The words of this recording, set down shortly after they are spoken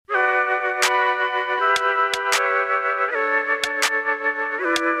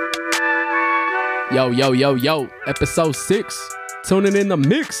Yo, episode 6, tuning in the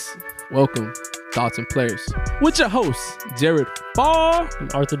mix. Welcome, Thoughts and Players. With your host, Jared Farr.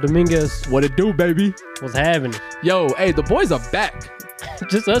 And Arthur Dominguez. What it do, baby? What's happening? Yo, hey, the boys are back.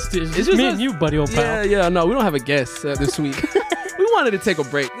 Just us two. It's just me and you, buddy, old pal. Yeah, no, we don't have a guest this week. We wanted to take a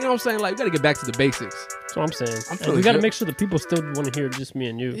break. You know what I'm saying? Like, we got to get back to the basics. That's what I'm saying. And we got to make sure that people still want to hear just me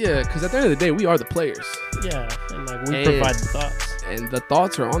and you. Yeah, because at the end of the day, we are the players. Yeah, and like we provide the thoughts. And the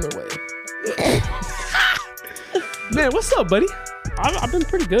thoughts are on their way. Man, what's up, buddy? I've been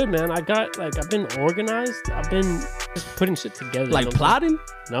pretty good, man. I've been organized. I've been just putting shit together. Like plotting?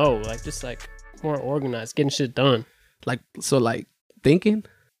 No, like just like more organized, getting shit done. Like thinking?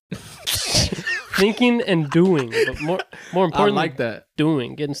 Thinking and doing, but more importantly, I like that.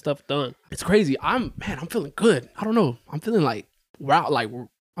 Doing, getting stuff done. It's crazy. I'm feeling good. I don't know. I'm feeling like wow. Like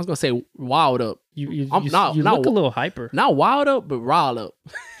I was gonna say wild up. You look a little hyper. Not wild up, but riled up.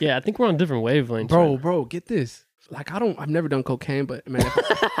 Yeah, I think we're on different wavelengths. Bro, get this. Like I've never done cocaine, but man,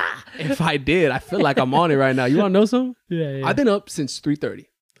 if I did, I feel like I'm on it right now. You wanna know something? Yeah. I've been up since 3:30.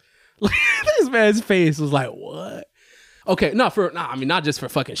 Like this man's face was like, what? Okay, not just for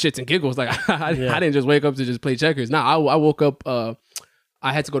fucking shits and giggles. Like I didn't just wake up to just play checkers. I woke up.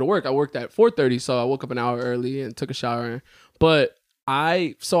 I had to go to work. I worked at 4:30, so I woke up an hour early and took a shower. But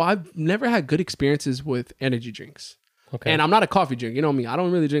I've never had good experiences with energy drinks. Okay. And I'm not a coffee drinker. You know me. I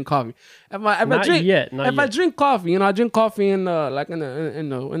don't really drink coffee. If I drink coffee, I drink coffee in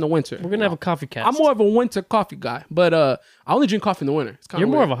the winter. We're gonna have a coffee cast. I'm more of a winter coffee guy, but I only drink coffee in the winter. You're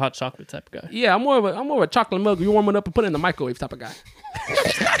more of a hot chocolate type of guy. Yeah, I'm more of a chocolate milk. You warm it up and put it in the microwave type of guy.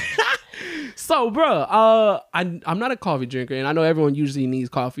 So, bro, I'm not a coffee drinker, and I know everyone usually needs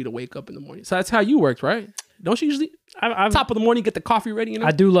coffee to wake up in the morning. So that's how you work, right? Don't you usually top of the morning get the coffee ready? You know?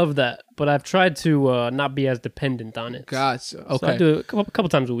 I do love that, but I've tried to not be as dependent on it. Gotcha. Okay. So I do it a couple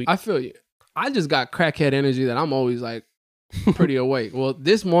times a week. I feel you. I just got crackhead energy that I'm always like pretty awake. Well,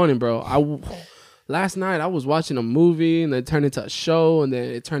 this morning, bro, last night I was watching a movie and then it turned into a show and then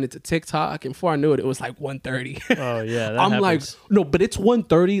it turned into TikTok, and before I knew it, it was like 1:30. Oh yeah, I'm happens. Like, no, but it's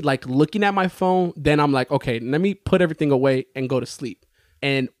 1:30. Like looking at my phone, then I'm like, okay, let me put everything away and go to sleep.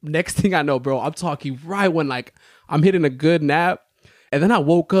 And next thing I know, bro, I'm talking right when like I'm hitting a good nap. And then I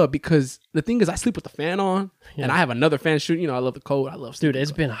woke up because the thing is I sleep with the fan on and I have another fan shooting. You know, I love the cold. I love sleeping. Dude,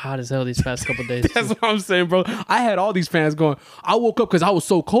 it's been hot as hell these past couple days. That's what I'm saying, bro. I had all these fans going. I woke up because I was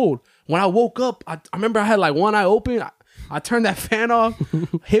so cold. When I woke up, I remember I had like one eye open. I turned that fan off,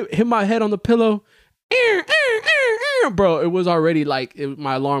 hit my head on the pillow. Bro, it was already like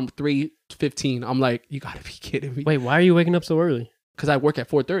my alarm 3:15. I'm like, you gotta be kidding me. Wait, why are you waking up so early? Because I work at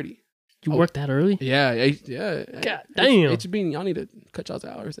 4:30. You work that early? Yeah. God damn. HB, y'all need to cut y'all's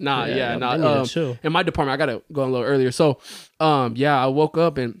hours. Nah. Chill. In my department, I gotta go a little earlier. So, I woke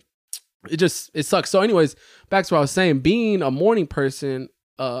up and it sucks. So, anyways, back to what I was saying. Being a morning person,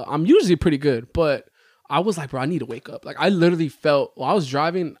 I'm usually pretty good, but I was like, bro, I need to wake up. Like, I literally felt while I was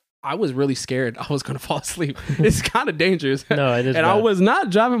driving, I was really scared I was gonna fall asleep. It's kind of dangerous. No, it is. And bad. I was not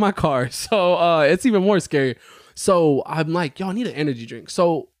driving my car, so it's even more scary. So I'm like, yo, I need an energy drink.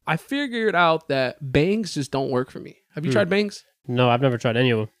 So I figured out that bangs just don't work for me. Have you tried bangs? No, I've never tried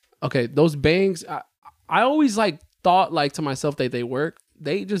any of them. Okay, those bangs, I always like thought like to myself that they work.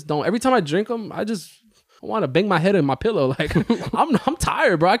 They just don't. Every time I drink them, I want to bang my head in my pillow. Like I'm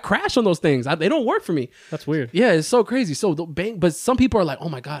tired, bro. I crash on those things. They don't work for me. That's weird. Yeah, it's so crazy. So the bang, but some people are like, oh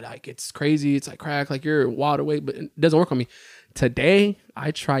my God, like it's crazy. It's like crack, like you're wide awake, but it doesn't work on me. Today,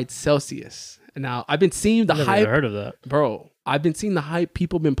 I tried Celsius. Now I've been seeing the hype. Heard of that, bro? I've been seeing the hype.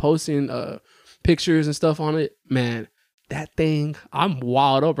 People been posting pictures and stuff on it. Man, that thing, I'm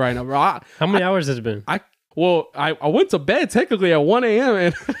wild up right now, bro. How many hours has it been? I went to bed technically at 1 a.m.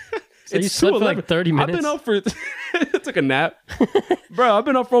 and so it's you slept for like 30 minutes. I've been up for took a nap, bro. I've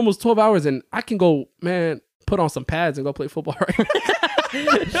been up for almost 12 hours, and I can go, man, put on some pads and go play football.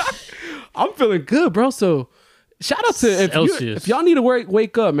 Right? I'm feeling good, bro. So. Shout out to if y'all need to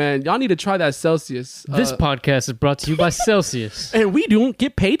wake up, man. Y'all need to try that Celsius. This podcast is brought to you by Celsius, and we don't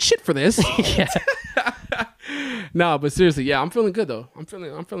get paid shit for this. Yeah. Nah, but seriously, yeah, I'm feeling good though. I'm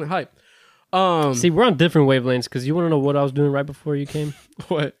feeling hype. See, we're on different wavelengths because you want to know what I was doing right before you came.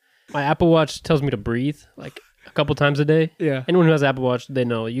 What? My Apple Watch tells me to breathe like a couple times a day. Yeah. Anyone who has Apple Watch, they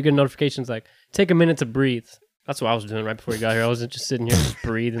know. You get notifications like take a minute to breathe. That's what I was doing right before you got here. I wasn't just sitting here just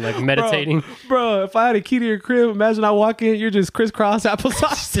breathing, like meditating. Bro, if I had a key to your crib, imagine I walk in, you're just crisscross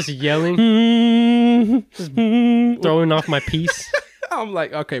applesauce. Just yelling. Just throwing off my piece. I'm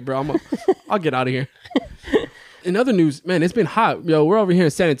like, okay, bro, I'll get out of here. in other news, man, it's been hot. Yo, we're over here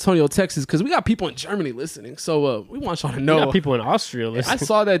in San Antonio, Texas, because we got people in Germany listening. So we want y'all to know. We got people in Austria listening. I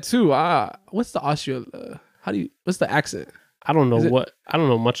saw that too. What's the Austria? What's the accent? I don't know I don't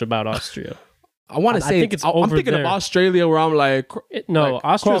know much about Austria. I want to say think it's over I'm thinking there. of Australia, where I'm like,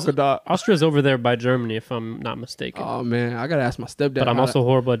 Austria's over there by Germany, if I'm not mistaken. Oh man, I gotta ask my stepdad. But I'm also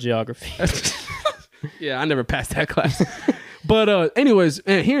horrible at geography. Yeah, I never passed that class. But anyways,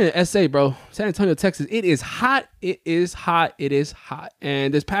 man, here in SA, bro, San Antonio, Texas, it is hot. It is hot. It is hot.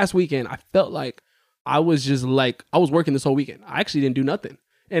 And this past weekend, I felt like I was working this whole weekend. I actually didn't do nothing.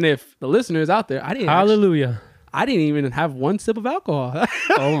 And if the listeners out there, Hallelujah. I didn't even have one sip of alcohol.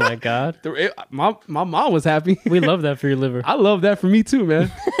 Oh my God. My mom was happy. We love that for your liver. I love that for me too,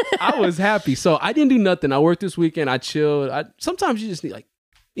 man. I was happy. So I didn't do nothing. I worked this weekend. I chilled. Sometimes you just need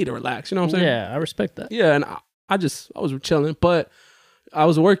to relax. You know what I'm saying? Yeah, I respect that. Yeah, and I was chilling, but I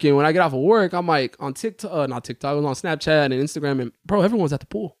was working. When I get off of work, I'm like on TikTok, not TikTok. I was on Snapchat and Instagram, and bro, everyone's at the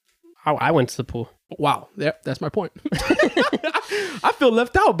pool. I went to the pool. Wow, that's my point. I feel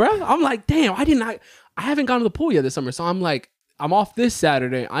left out, bro. I'm like, damn, I haven't gone to the pool yet this summer, so I'm like, I'm off this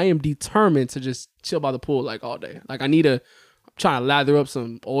Saturday. I am determined to just chill by the pool like all day. Like I'm trying to lather up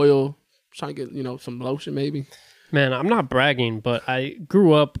some oil, trying to get some lotion maybe. Man, I'm not bragging, but I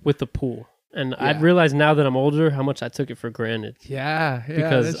grew up with the pool. And I realize now that I'm older how much I took it for granted. Yeah.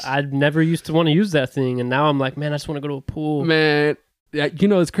 Because I never used to want to use that thing. And now I'm like, man, I just want to go to a pool. Man, yeah,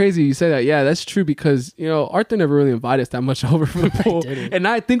 it's crazy you say that. Yeah, that's true because, Arthur never really invited us that much over for the pool. And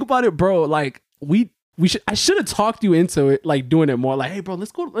I think about it, bro, like I should have talked you into it, like doing it more. Like, hey, bro,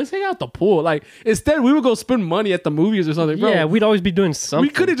 let's hang out at the pool. Like, instead, we would go spend money at the movies or something, bro. Yeah, we'd always be doing something.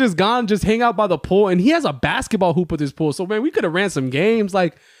 We could have just hang out by the pool. And he has a basketball hoop with his pool. So, man, we could have ran some games.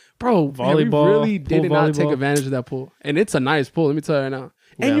 Like, bro, volleyball, man, we really did not take advantage of that pool. And it's a nice pool, let me tell you right now.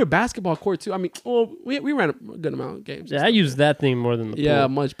 And your basketball court, too. I mean, we ran a good amount of games. Yeah, I used that thing more than the pool. Yeah,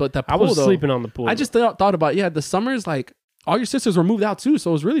 much. But the pool, I was sleeping on the pool. I just thought about, the summers, like, all your sisters were moved out, too.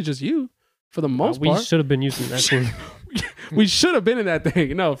 So, it was really just you. For the most part. We should have been using that thing. We should have been in that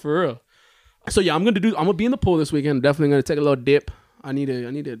thing. No, for real. So yeah, I'm gonna be in the pool this weekend. Definitely gonna take a little dip. I need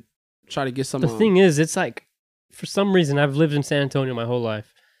to try to get some. The thing is, it's like, for some reason, I've lived in San Antonio my whole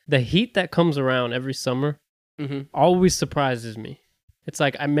life. The heat that comes around every summer always surprises me. It's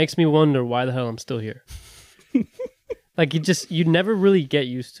like, it makes me wonder why the hell I'm still here. Like, you never really get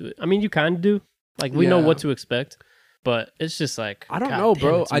used to it. I mean, you kind of do. Like, we know what to expect. But it's just like, I don't know,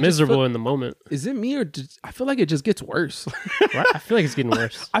 bro. It's miserable in the moment. Is it me or I feel like it just gets worse? Right? I feel like it's getting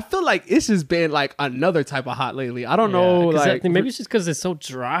worse. I feel like it's just been like another type of hot lately. I don't know. Like maybe it's just because it's so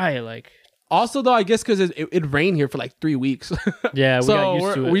dry. Like, also though, I guess because it rained here for like 3 weeks. Yeah, we got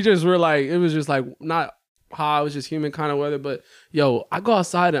used to it. We just were like, it was just like not hot. It was just humid kind of weather. But yo, I go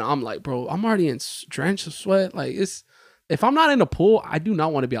outside and I'm like, bro, I'm already in drenched of sweat. Like if I'm not in the pool, I do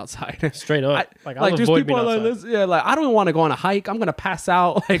not want to be outside. Straight up. I'll there's people are like, I don't want to go on a hike. I'm gonna pass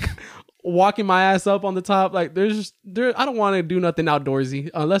out, like walking my ass up on the top. Like I don't want to do nothing outdoorsy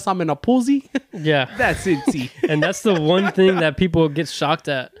unless I'm in a poolsy. Yeah, that's it. See, and that's the one thing that people get shocked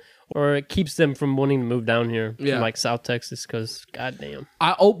at, or it keeps them from wanting to move down here from like South Texas. Because goddamn,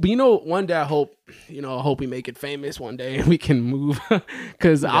 one day I hope we make it famous one day and we can move.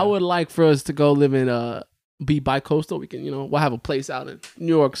 Because I would like for us to go live in be bi-coastal. We can, we'll have a place out in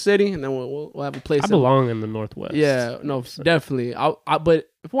New York City, and then we'll have a place. I belong in the Northwest. Yeah, no, definitely.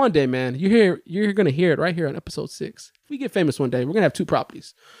 But if one day, man, you're gonna hear it right here on episode 6. If we get famous one day, we're gonna have 2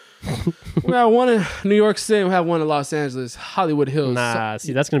 properties. We have one in New York City, we have one in Los Angeles, Hollywood Hills. Nah,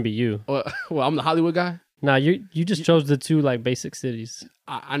 see, that's gonna be you. Well, I'm the Hollywood guy. Nah, you just chose the 2 like basic cities.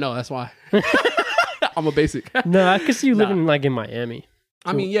 I know, that's why. I'm a basic. No, I could see you living like in Miami.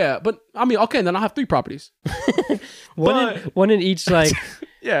 I mean, yeah, but I mean, okay, then I'll have 3 properties. one in each, like.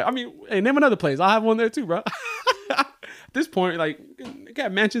 Yeah, I mean, hey, name another place. I'll have one there too, bro. At this point, like, you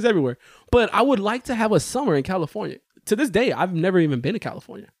got mansions everywhere. But I would like to have a summer in California. To this day, I've never even been to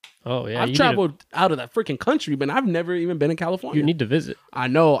California. Oh, yeah. I've traveled out of that freaking country, but I've never even been in California. You need to visit. I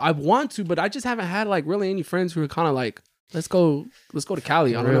know. I want to, but I just haven't had, like, really any friends who are kind of like, let's go to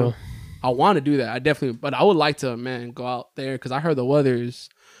Cali. I don't know. I want to do that. But I would like to, man, go out there because I heard the weather is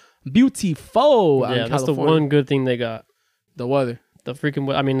beautiful. Yeah, that's the one good thing they got. The weather. The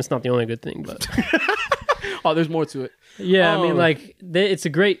freaking, I mean, it's not the only good thing, but. Oh, there's more to it. Yeah, I mean, like, it's a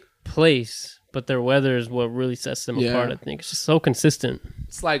great place, but their weather is what really sets them apart, I think. It's just so consistent.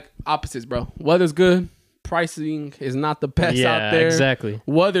 It's like opposites, bro. Weather's good. Pricing is not the best out there. Yeah, exactly.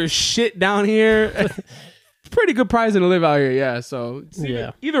 Weather's shit down here. Pretty good pricing to live out here, yeah. So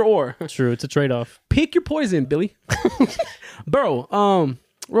either or. True, it's a trade-off. Pick your poison, Billy. Bro,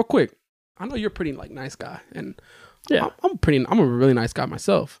 real quick, I know you're a pretty like nice guy, and Yeah. I'm a really nice guy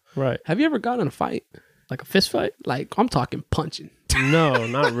myself. Right. Have you ever gotten in a fight? Like a fist fight? Like I'm talking punching. No,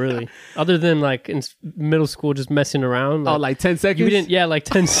 not really. Other than like in middle school, just messing around. Oh, like 10 seconds? You didn't, yeah, like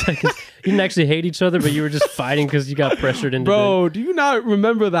 10 seconds. You didn't actually hate each other, but you were just fighting because you got pressured into Bro, do you not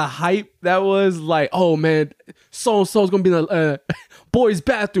remember the hype that was like, oh man, so-and-so's going to be in the boys'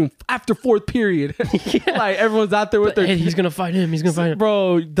 bathroom after fourth period. Like everyone's out there with their... Hey, he's going to fight him. He's going to fight him.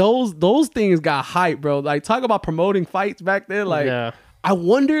 Bro, those things got hype, bro. Like talk about promoting fights back then. Like, Yeah. I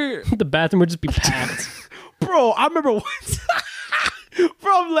wonder... The bathroom would just be packed. Bro, I remember one time...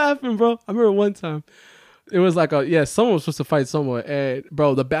 Bro, I'm laughing, bro. I remember one time. It was like someone was supposed to fight someone. And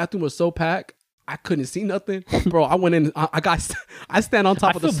bro, the bathroom was so packed. I couldn't see nothing. Bro, I went in. I stand on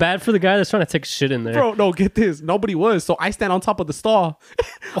top of the... I feel bad for the guy that's trying to take shit in there. Bro, no, get this. Nobody was. So I stand on top of the stall.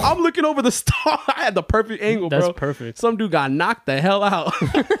 I'm looking over the stall. I had the perfect angle, bro. That's perfect. Some dude got knocked the hell out.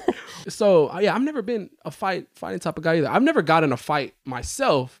 So, yeah, I've never been a fighting type of guy either. I've never got in a fight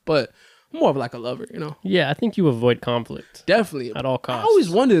myself, but more of like a lover, you know? Yeah, I think you avoid conflict. Definitely. At all costs. I always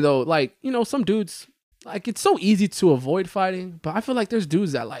wonder, though, like, you know, some dudes, like, it's so easy to avoid fighting, but I feel like there's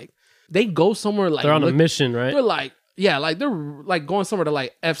dudes that, like, they go somewhere, like... They're on a mission, right? They're like, yeah, like, they're, like, going somewhere to,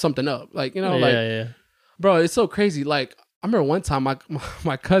 like, F something up. Like, you know, like... Yeah. Bro, it's so crazy. Like, I remember one time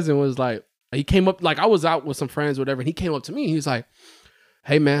my cousin was like... He came up... Like, I was out with some friends or whatever, and he came up to me, and he was like,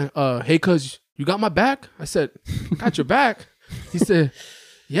 hey, man, hey, cuz, you got my back? I said, got your back? He said,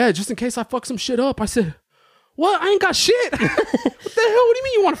 yeah, just in case I fuck some shit up. I said... What? I ain't got shit. What the hell? What do you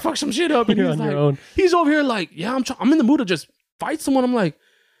mean you want to fuck some shit up? And You're he's on like, your own. he's over here like, yeah, I'm in the mood to just fight someone. I'm like,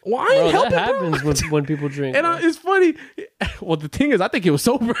 well, I ain't helping, that bro. happens when people drink. And it's funny. Well, the thing is, I think he was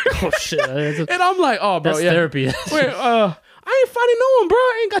sober. Oh shit! And I'm like, oh, bro, That's yeah. therapy. Wait, I ain't fighting no one, bro.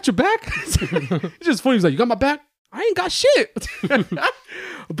 I ain't got your back. It's just funny. He's like, you got my back? I ain't got shit.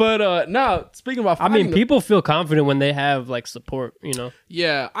 But now, speaking about I fighting, mean, people feel confident when they have like support, you know?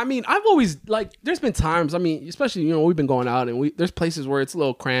 yeah, I mean, I've always like. There's been times. I mean, especially we've been going out and there's places where it's a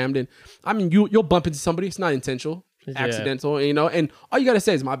little crammed, and I mean, you'll bump into somebody. It's not intentional, accidental, and all you gotta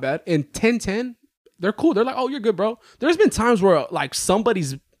say is my bad. And 10-10, they're cool. They're like, oh, you're good, bro. There's been times where like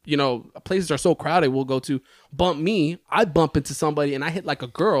somebody's places are so crowded, we'll go to bump me. I bump into somebody and I hit like a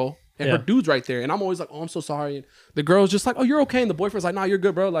girl. And her dude's right there. And I'm always like, oh, I'm so sorry. And the girl's just like, oh, you're okay. And the boyfriend's like, nah, you're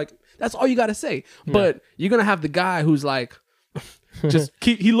good, bro. Like, that's all you got to say. Yeah. But you're going to have the guy who's like,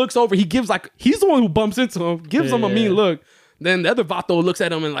 he looks over. He gives like, he's the one who bumps into him, gives him a mean look. Then the other vato looks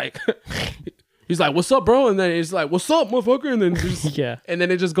at him and like, he's like, what's up, bro? And then he's like, what's up, motherfucker? And then and then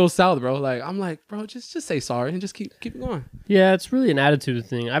it just goes south, bro. Like, I'm like, bro, just say sorry and just keep it going. Yeah, it's really an attitude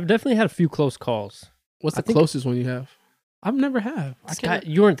thing. I've definitely had a few close calls. What's the closest one you have? I've never have.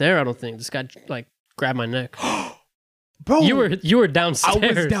 You weren't there, I don't think. This guy like grabbed my neck. Bro, you were downstairs.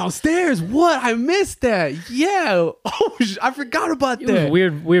 I was downstairs. What? I missed that. Yeah. Oh, I forgot about that. It was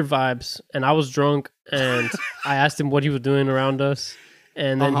weird vibes. And I was drunk and I asked him what he was doing around us.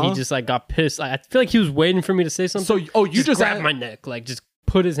 And then he just like got pissed. I feel like he was waiting for me to say something. So, you just grabbed my neck, like just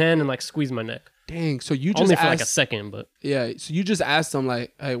put his hand and like squeezed my neck. Dang. So you just only asked, for like a second, but yeah. So you just asked him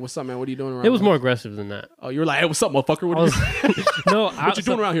like, "Hey, what's up, man? What are you doing around?" It was more aggressive than that. Oh, you were like, "Hey, what's up, motherfucker? What you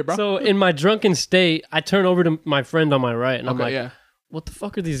doing around here, bro?" So in my drunken state, I turn over to my friend on my right, and I'm like, yeah. "What the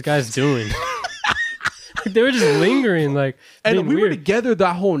fuck are these guys doing?" They were just lingering, like. And we were together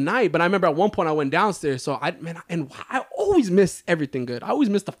that whole night. But I remember at one point I went downstairs. So I always miss everything good. I always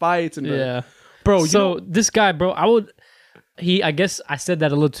miss the fights and bro. So this guy, bro, I guess I said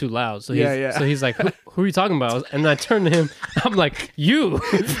that a little too loud. So So he's like, who are you talking about? And I turned to him. I'm like, you.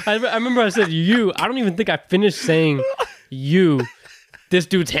 I remember I said you. I don't even think I finished saying you. This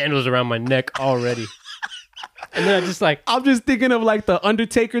dude's hand was around my neck already. And then I'm just thinking of like the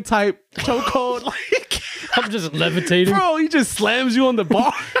Undertaker type chokehold. Like I'm just levitating. Bro, he just slams you on the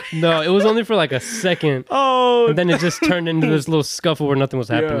bar. No, it was only for like a second. Oh. And then it just turned into this little scuffle where nothing was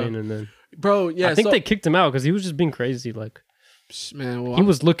happening. And then. Bro, yeah. I think they kicked him out because he was just being crazy. Like, man, he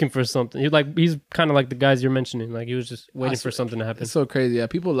was looking for something. He's kind of like the guys you're mentioning. Like he was just waiting for something to happen. It's so crazy. Yeah,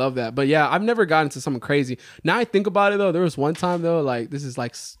 people love that. But yeah, I've never gotten into something crazy. Now I think about it though. There was one time though, like this is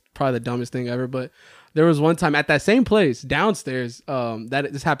like probably the dumbest thing ever. But there was one time at that same place downstairs.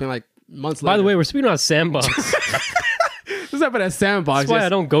 This happened like months later. By the way, we're speaking about Sandbox. This happened at Sandbox. That's why I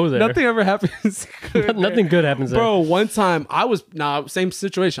don't go there. Nothing ever happens. Nothing good happens there. Bro, one time same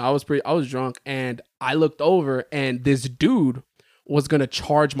situation. I was drunk and I looked over and this dude was gonna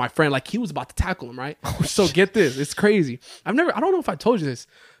charge my friend. Like he was about to tackle him, right? So get this, it's crazy. I don't know if I told you this.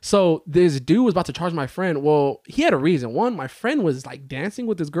 So this dude was about to charge my friend. Well, he had a reason. One, my friend was like dancing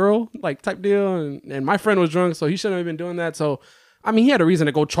with this girl, like type deal, and my friend was drunk, so he shouldn't have been doing that. So I mean, he had a reason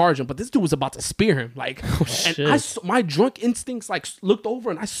to go charge him, but this dude was about to spear him. Like, and my drunk instincts like looked over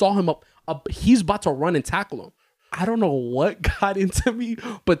and I saw him up. He's about to run and tackle him. I don't know what got into me,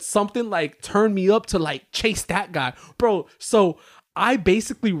 but something like turned me up to like chase that guy, bro. So I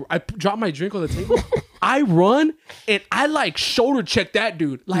dropped my drink on the table. I run and I like shoulder check that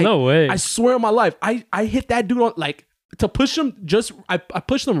dude. Like, no way. I swear on my life, I hit that dude on like to push him. I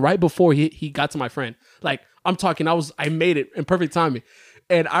pushed him right before he got to my friend. Like I'm talking, I made it in perfect timing,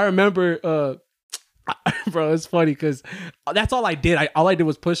 and I remember, bro, it's funny because that's all I did. All I did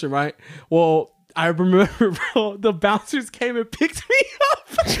was push him, right? Well, I remember, bro, the bouncers came and picked me up.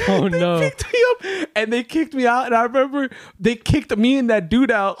 Oh, no. They picked me up and they kicked me out. And I remember they kicked me and that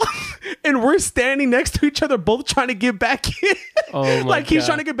dude out. And we're standing next to each other, both trying to get back in. Oh, my like, he's God.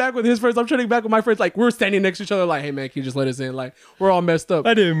 trying to get back with his friends. I'm trying to get back with my friends. Like, we're standing next to each other like, hey, man, can you just let us in? Like, we're all messed up.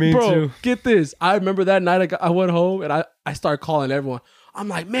 I didn't mean bro, to. Get this. I remember that night I went home and I started calling everyone. I'm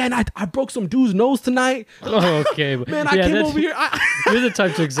like, man, I broke some dude's nose tonight. Oh, okay. Man, I came over here. You're the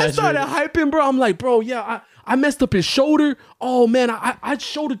type to exaggerate. I started hyping, bro. I'm like, bro, yeah, I messed up his shoulder. Oh, man, I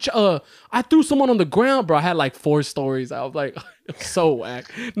I threw someone on the ground, bro. I had like 4 stories. I was like, so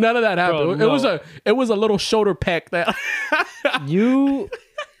whack. None of that happened. Bro, no. It was a little shoulder peck that.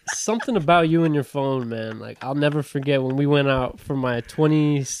 Something about you and your phone, man. Like, I'll never forget when we went out for my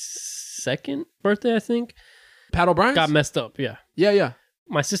 22nd birthday, I think. Pat O'Brien's? Got messed up, yeah. Yeah.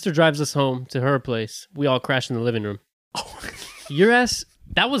 My sister drives us home to her place. We all crashed in the living room. Your ass,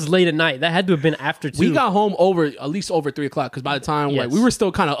 that was late at night. That had to have been after 2. We got home at least over 3 o'clock because by the time like, we were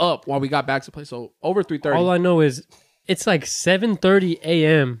still kind of up while we got back to the place. So over 3:30. All I know is it's like 7:30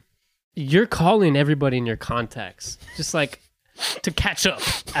 a.m. You're calling everybody in your contacts just like to catch up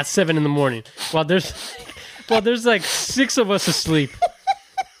at 7 in the morning while there's like 6 of us asleep.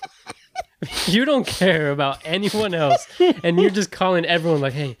 You don't care about anyone else, and you're just calling everyone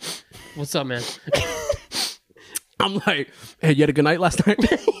like, "Hey, what's up, man?" I'm like, "Hey, you had a good night last night,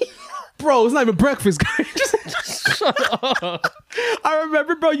 bro? It's not even breakfast, guys." Shut up. I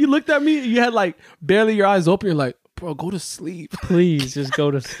remember, bro. You looked at me. You had like barely your eyes open. You're like, "Bro, go to sleep." Please, just go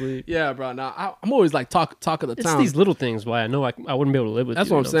to sleep. Yeah, bro. Now I'm always like talk of the It's town. these little things why I know I wouldn't be able to live with That's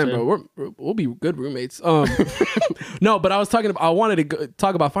you. what I'm saying, bro. We'll be good roommates. No, but I wanted to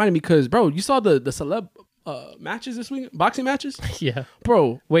talk about fighting because, bro, you saw the celeb matches this week, boxing matches. Yeah,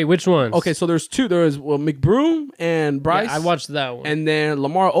 bro. Wait, which ones? Okay, so there's 2. There's McBroom and Bryce. Yeah, I watched that one, and then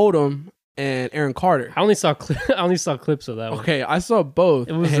Lamar Odom and Aaron Carter. I only saw clips of that one. Okay, I saw both.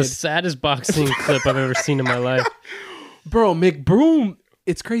 It was the saddest boxing clip I've ever seen in my life. Bro, McBroom,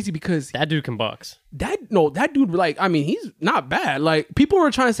 it's crazy because that dude can box. That dude, like, I mean, he's not bad. Like, people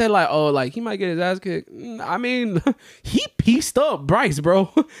were trying to say, like, oh, like, he might get his ass kicked. I mean, he pieced up Bryce, bro.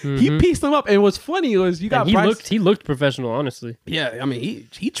 Mm-hmm. He pieced him up. And what's funny was he looked professional, honestly. Yeah, I mean,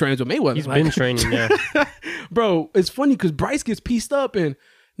 he trains with Mayweather. He's been training, yeah. Bro, it's funny because Bryce gets pieced up and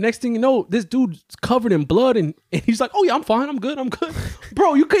next thing you know, this dude's covered in blood and he's like, oh yeah, I'm fine, I'm good.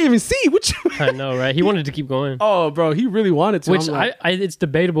 Bro, you couldn't even see. I know, right? He wanted to keep going. Oh, bro, he really wanted to. Which it's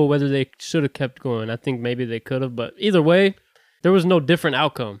debatable whether they should have kept going. I think maybe they could have, but either way, there was no different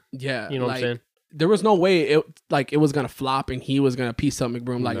outcome. Yeah. You know what I'm saying? There was no way it was gonna flop and he was gonna piece up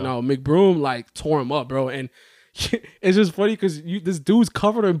McBroom. Like, no, McBroom like tore him up, bro. And it's just funny because this dude's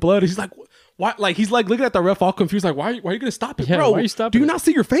covered in blood. He's like, why? Like, he's like looking at the ref all confused. Like, why are you gonna stop it, bro? Why are you stopping? Do you not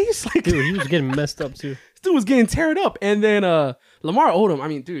see your face? Like, dude, he was getting messed up too. This dude was getting teared up. And then Lamar Odom, I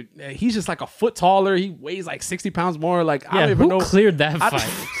mean, dude, he's just like a foot taller. He weighs like 60 pounds more. Like, I don't even know. Who cleared that fight?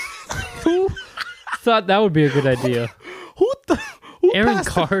 Who thought that would be a good idea? Who Aaron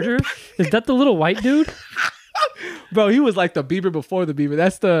Carter? Is that the little white dude? Bro, he was like the Bieber before the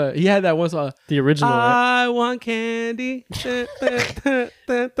Bieber. He had that one song. The original, I want candy.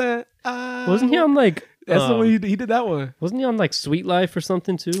 Wasn't he on like... That's the one he did that one. Wasn't he on like Sweet Life or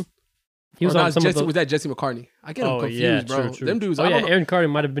something too? He was on some was that Jesse McCartney? I get him confused, bro. True. Them dudes. Aaron Carter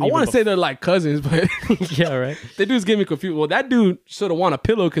might have been. I want to say they're like cousins, but yeah, right. They dudes get me confused. Well, that dude should have won a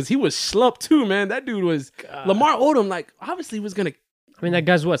pillow because he was slumped too, man. That dude was Lamar Odom. Like, obviously, was gonna. I mean, that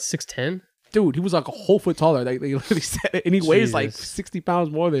guy's what, 6'10"? Dude, he was like a whole foot taller. Like, they literally said it, and he weighs like 60 pounds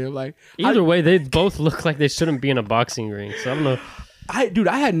more than him. Like, either way, they both look like they shouldn't be in a boxing ring. So I don't know.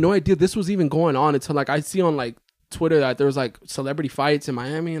 I had no idea this was even going on until like I see on like Twitter that there was like celebrity fights in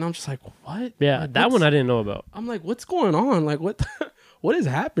Miami, and I'm just like, what? Yeah, like, that one I didn't know about. I'm like, what's going on? Like, what is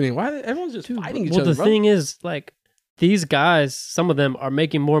happening? Why everyone's just fighting each other? Well, the thing is, like, these guys, some of them are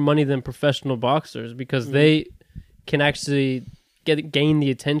making more money than professional boxers because they can actually gain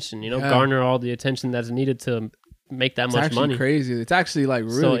the attention, garner all the attention that's needed to make that It's much actually money. crazy. It's actually like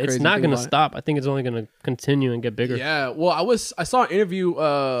really So crazy. it's not going to stop. I think it's only going to continue and get bigger. Yeah. Well, I saw an interview.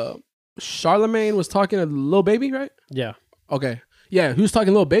 Charlemagne was talking to Lil Baby, right? Yeah. Okay. Yeah, he was talking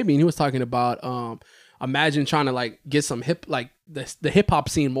to Lil Baby, and he was talking about imagine trying to like get some the hip hop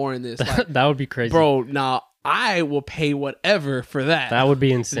scene more in this. Like, That would be crazy. bro, now I will pay whatever for that. That would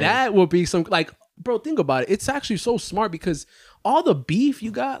be insane. That would be some like, bro, think about it. It's actually so smart because all the beef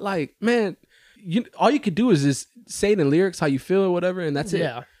you got, like, man, all you could do is just say it in lyrics how you feel or whatever, and that's it.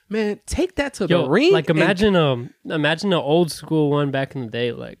 Yeah. Man, take that to the ring. Like imagine an old school one back in the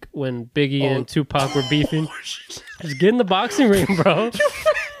day, like when Biggie and Tupac were beefing. Just get in the boxing ring, bro.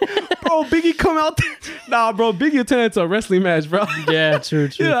 Bro, Biggie come out there. Nah, bro, Biggie will turn into a wrestling match, bro. Yeah, true.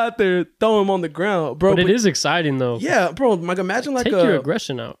 You're out there throwing him on the ground, bro. But it is exciting though. Yeah, bro. Like imagine like Take your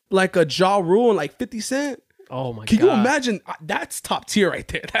aggression out. like a Ja Rule and like 50 Cent. Oh my god. Can you imagine? That's top tier right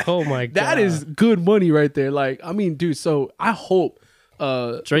there. Oh my god. That is good money right there. Like, I mean, dude. So I hope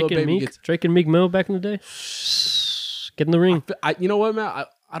Drake and Meek Mill back in the day. Get in the ring. You know what, man?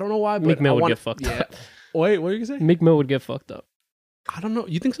 I don't know why, but Meek Mill would get fucked up. Wait, what are you gonna say? Meek Mill would get fucked up. I don't know.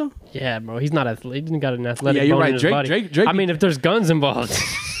 You think so? Yeah, bro. He's not athletic. He didn't got an athletic Yeah, you're bone right. in his body. Drake. I mean, if there's guns involved.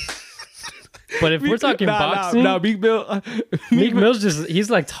 But if we're talking boxing, Meek Mill. Meek Mill's he's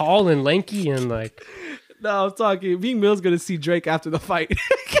like tall and lanky and like. No, I'm talking. Meek Mill's gonna see Drake after the fight.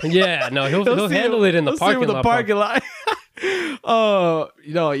 Yeah, no, he'll handle it in the parking lot.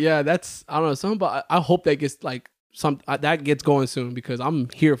 Yeah, that's I don't know something, but I hope that gets like that gets going soon because I'm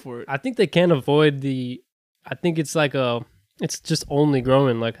here for it. I think they can't avoid the. I think it's like it's just only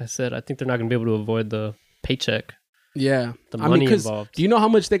growing. Like I said, I think they're not gonna be able to avoid the paycheck. Yeah, the money involved. Do you know how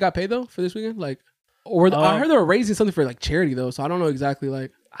much they got paid though for this weekend? Like, I heard they were raising something for like charity though, so I don't know exactly.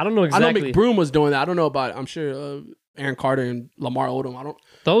 Like, I don't know exactly. I know McBroom was doing that. I don't know about. I'm sure Aaron Carter and Lamar Odom.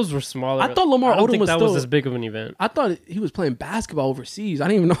 Those were smaller. I thought Lamar Odom was was as big of an event. I thought he was playing basketball overseas. I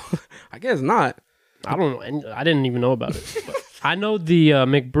didn't even know. I guess not. I don't know. I didn't even know about it. But I know the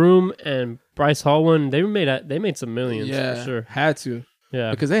McBroom and Bryce Hall one. They made some millions. Yeah, for sure. Had to.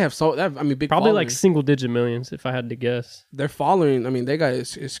 Yeah, because they have big probably following. like single digit millions if I had to guess. Their following, I mean, they got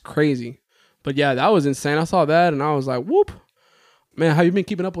it's crazy. But yeah, that was insane. I saw that and I was like, whoop, man. Have you been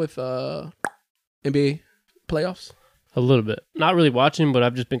keeping up with NBA playoffs? A little bit, not really watching, but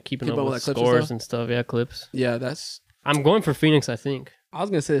I've just been keeping up with like scores and stuff. Yeah, clips. Yeah, I'm going for Phoenix. I think. I was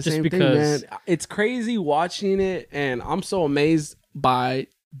gonna say the same thing, man. It's crazy watching it, and I'm so amazed by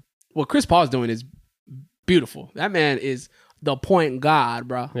what Chris Paul's doing is beautiful. That man is the point god,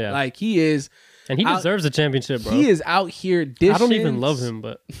 bro. Yeah. Like he is. And he deserves a championship, bro. He is out here dishing. I don't even love him,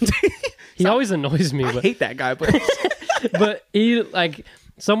 but he always annoys me. I hate that guy, but but he like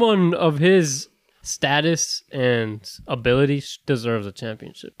someone of his status and ability deserves a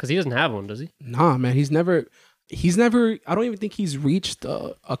championship because he doesn't have one, does he? Nah, man. He's never. I don't even think he's reached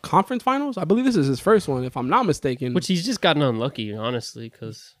a conference finals. I believe this is his first one, if I'm not mistaken. Which he's just gotten unlucky, honestly,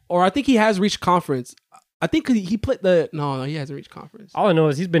 because. Or I think he has reached conference. I think he played no, he hasn't reached conference. All I know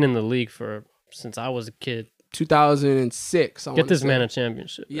is he's been in the league since I was a kid. 2006. Get this man a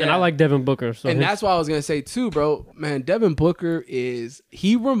championship. Yeah. And I like Devin Booker. And that's what I was going to say too, bro. Man, Devin Booker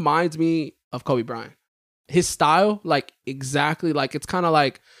he reminds me of Kobe Bryant. His style, like exactly like it's kind of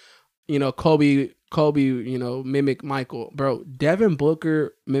like, Kobe, mimic Michael. Bro, Devin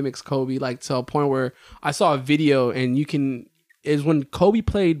Booker mimics Kobe like to a point where I saw a video and is when Kobe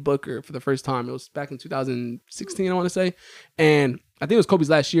played Booker for the first time. It was back in 2016, I want to say. And I think it was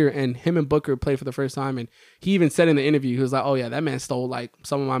Kobe's last year, and him and Booker played for the first time. And he even said in the interview, he was like, oh yeah, that man stole like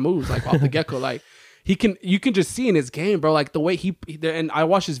some of my moves, like off the get-go. Like you can just see in his game, bro, like the way and I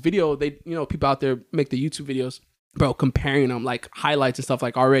watched his video, they, people out there make the YouTube videos, bro, comparing them, like highlights and stuff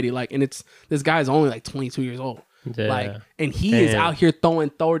like already. Like, and this guy's only like 22 years old. Yeah. Like, and he is out here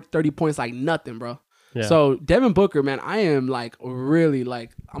throwing 30 points like nothing, bro. Yeah. So Devin Booker, man, I am I'm a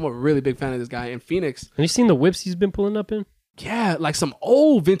really big fan of this guy in Phoenix. Have you seen the whips he's been pulling up in? Yeah, like some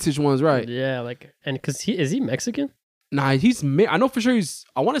old vintage ones, right? Yeah, and because is he Mexican? Nah, I know for sure he's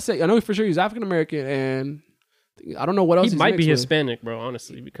African American, and I don't know what else he might be Hispanic, bro.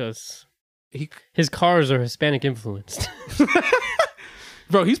 Honestly, because his cars are Hispanic influenced.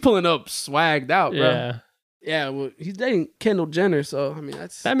 Bro, he's pulling up swagged out, bro. Yeah. Yeah, well, he's dating Kendall Jenner, so I mean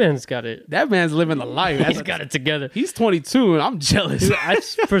that man's got it. That man's living the life. He's got it together. He's 22, and I'm jealous.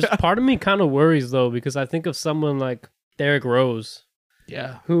 Dude, part of me kind of worries though, because I think of someone like Derrick Rose,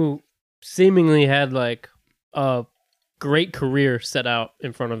 who seemingly had like a great career set out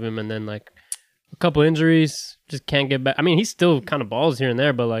in front of him, and then like a couple injuries, just can't get back. I mean, he's still kind of balls here and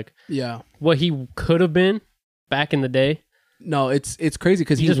there, but like, yeah, what he could have been back in the day. No, it's crazy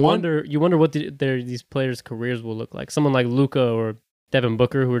because you just wonder what these players' careers will look like. Someone like Luka or Devin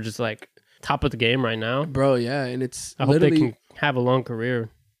Booker, who are just like top of the game right now, bro. Yeah, and I hope they can have a long career.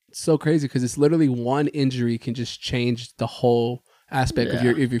 It's so crazy because it's literally one injury can just change the whole aspect of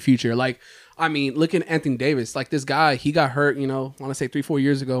your future. Like, I mean, look at Anthony Davis. Like this guy, he got hurt. I want to say 3-4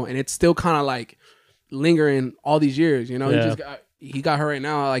 years ago, and it's still kind of like lingering all these years. He got hurt right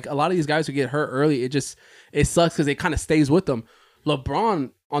now. Like a lot of these guys who get hurt early, it sucks because it kind of stays with them.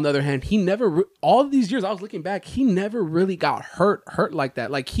 LeBron, on the other hand, he never all of these years I was looking back, he never really got hurt like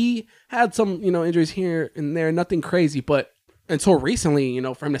that. Like he had some injuries here and there, nothing crazy, but until recently,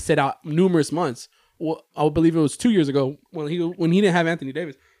 for him to sit out numerous months. Well, I believe it was 2 years ago when he didn't have Anthony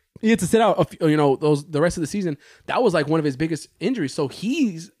Davis. He had to sit out, the rest of the season. That was like one of his biggest injuries. So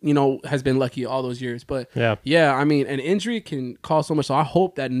he's, has been lucky all those years. But yeah, I mean, an injury can cause so much. So I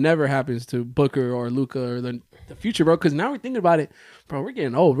hope that never happens to Booker or Luka or the future, bro. Because now we're thinking about it, bro. We're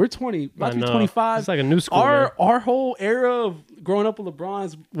getting old. We're 20, about to be 25. It's like a new school. Our whole era of growing up with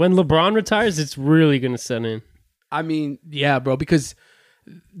LeBron's. When LeBron retires, it's really gonna set in. I mean, yeah, bro. Because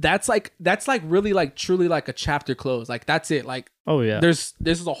that's like really like truly like a chapter close. Like that's it. Like, oh yeah, this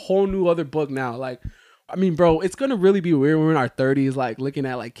is a whole new other book now. Like, I mean, bro, it's gonna really be weird when we're in our 30s, like looking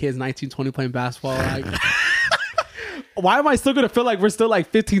at like kids 19, 20 playing basketball. Like, why am I still gonna feel like we're still like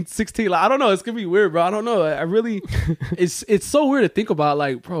 15, 16? Like, I don't know. It's gonna be weird, bro. I don't know. I really, it's so weird to think about.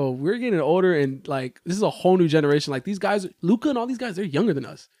 Like, bro, we're getting older, and like this is a whole new generation. Like these guys, Luka and all these guys, they're younger than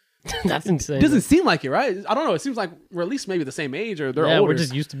us. That's insane. It doesn't seem like it, right? I don't know. It seems like we're at least maybe the same age, or they're older. We're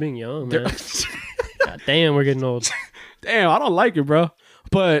just used to being young, man. God damn, we're getting old. Damn, I don't like it, bro.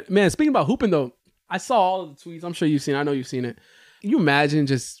 But man, speaking about hooping though, I saw all the tweets. I'm sure you've seen it. I know you've seen it. Can you imagine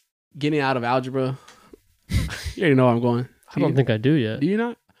just getting out of algebra? You already know where I'm going. I don't think I do yet. Do you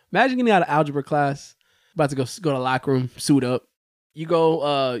not? Imagine getting out of algebra class, about to go to the locker room, suit up. You go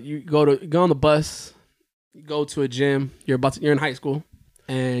on the bus, you go to a gym. You're in high school.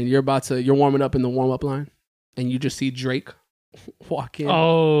 And you're warming up in the warm-up line, and you just see Drake walk in.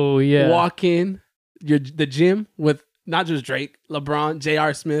 Oh, yeah. Walk in the gym with not just Drake, LeBron,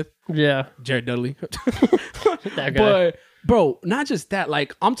 J.R. Smith. Yeah. Jared Dudley. That guy. But, bro, not just that.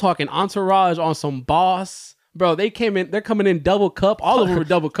 Like, I'm talking entourage on some boss. Bro, they're coming in double cup. All of them were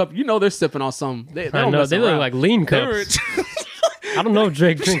double cup. They're sipping on some. They know. They look like lean cups. I don't know if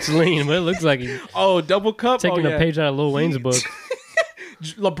Drake drinks lean, but it looks like he's double cup? Taking a page out of Lil Wayne's book.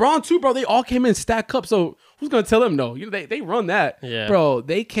 LeBron too, bro. They all came in stacked up. So who's gonna tell them no? They run that, bro.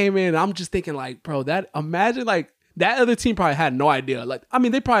 They came in. I'm just thinking like, bro, imagine like that other team probably had no idea. Like, I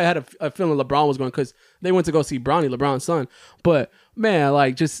mean, they probably had a feeling LeBron was going because they went to go see Bronny, LeBron's son. But man,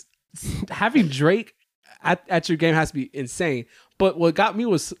 like just having Drake at your game has to be insane. But what got me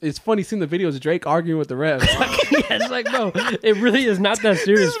it's funny seeing the videos of Drake arguing with the refs. It's like, bro, it really is not that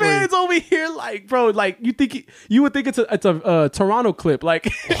serious. This man's over here, like, bro, like you would think it's a Toronto clip. Like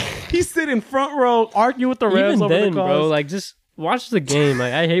he's sitting front row arguing with the refs. Even over then, the calls. bro, like just watch the game.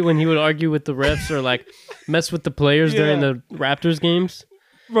 Like I hate when he would argue with the refs or like mess with the players during the Raptors games.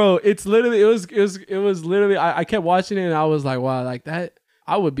 Bro, it's literally it was literally I kept watching it and I was like, wow, like that.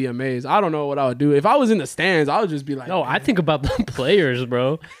 I would be amazed. I don't know what I would do. If I was in the stands, I would just be like... No, I think about the players,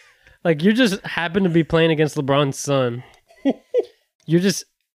 bro. Like, you just happen to be playing against LeBron's son. You're just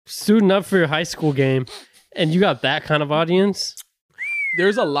suiting up for your high school game, and you got that kind of audience.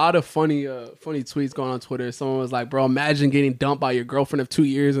 There's a lot of funny tweets going on Twitter. Someone was like, bro, imagine getting dumped by your girlfriend of 2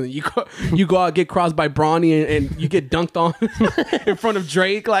 years, and you go out, get crossed by Bronny, and you get dunked on in front of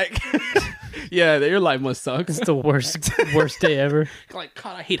Drake. Like... Yeah, your life must suck. It's the worst day ever. Like,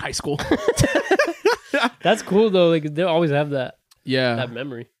 God, I hate high school. That's cool though. Like they always have that. Yeah, that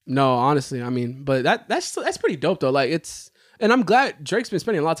memory. No, honestly, I mean, but that's pretty dope though. Like and I'm glad Drake's been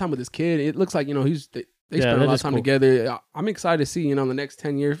spending a lot of time with his kid. It looks like they spend a lot of time together. I'm excited to see the next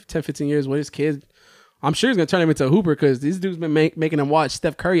 10, 15 years with his kid. I'm sure he's gonna turn him into a hooper because these dudes been making him watch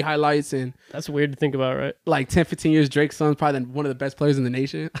Steph Curry highlights and that's weird to think about, right? Like 10, 15 years, Drake's son's probably one of the best players in the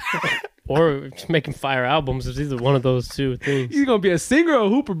nation. Or just making fire albums. It's either one of those two things. He's gonna be a singer or a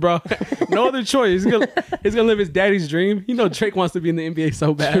hooper, bro. No other choice. He's gonna live his daddy's dream. Drake wants to be in the NBA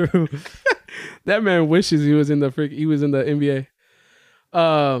so bad. True. That man wishes he was in the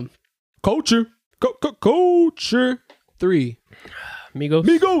NBA. Culture. Culture 3.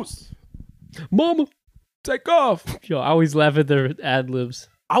 Migos. Mama. Take off. Yo, I always laugh at their ad libs.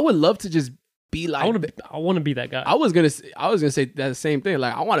 I would love to just be like. I want to be that guy. I was gonna say that same thing.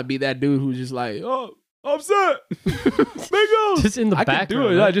 Like, I want to be that dude who's just like, oh, upset. Migos. Just in the background. I could do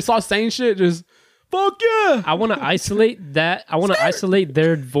it. I just saw saying shit. Just Fuck yeah. I want to isolate that. I want to isolate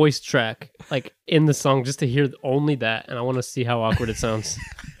their voice track like in the song just to hear only that, and I want to see how awkward it sounds.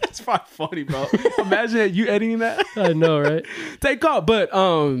 That's probably funny, bro. Imagine you editing that. I know, right? Take off. But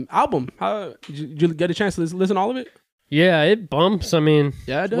album. How did you get a chance to listen to all of it? Yeah, it bumps. I mean,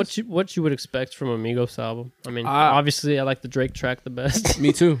 Yeah, it does. what you would expect from a Migos album. I mean, obviously, I like the Drake track the best.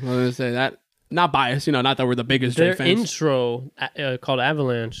 Me too. I was gonna say that. Not biased, not that we're the biggest Their Drake fans. intro called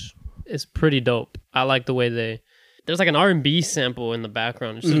Avalanche is pretty dope. I like the way there's like an R&B sample in the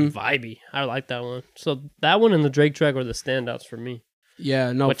background. It's just vibey. I like that one. So that one and the Drake track are the standouts for me.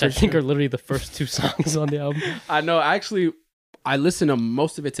 Yeah, no, which I think are literally the first 2 songs on the album. I know. Actually, I listened to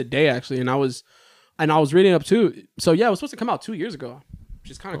most of it today. Actually, and I was reading up too. So yeah, it was supposed to come out 2 years ago,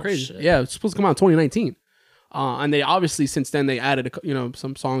 which is kind of crazy. Shit. Yeah, it was supposed to come out in 2019. And they obviously since then they added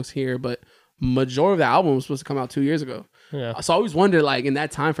some songs here, but majority of the album was supposed to come out 2 years ago. Yeah. So I always wondered, like, in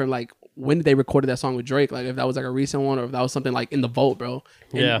that time frame, like, when did they recorded that song with Drake? Like, if that was like a recent one or if that was something like in the vault, bro.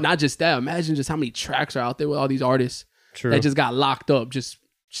 And Yeah. not just that. Imagine just how many tracks are out there with all these artists True. that just got locked up, just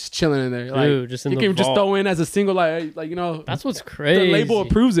chilling in there. Like, Dude, just in you the can just vault. throw in as a single, like That's what's crazy. the label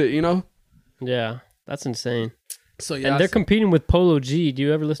approves it, Yeah, that's insane. So yeah, And they're competing with Polo G. Do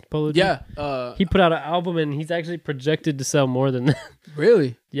you ever listen to Polo G? yeah. He put out an album and he's actually projected to sell more than that.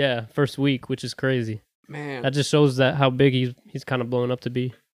 Really, Yeah, first week, which is crazy. man. That just shows that how big he's kind of blowing up to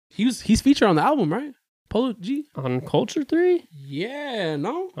be. He's featured on the album, right? Polo G. On Culture 3? Yeah,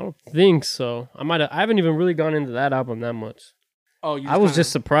 no. I don't think so. I haven't even really gone into that album that much. Oh, you I was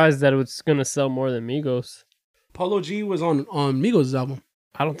just surprised that it was gonna sell more than Migos. Polo G was on Migos' album.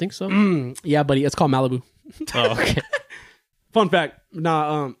 I don't think so. Yeah, buddy, it's called Malibu. Oh, okay. Fun fact.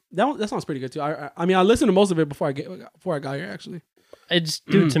 Nah, that song's pretty good too. I mean, I listened to most of it before I got here actually.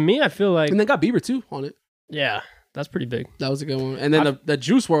 Dude, to me, I feel like And then got Bieber too on it. yeah, that's pretty big. That was a good one. And then the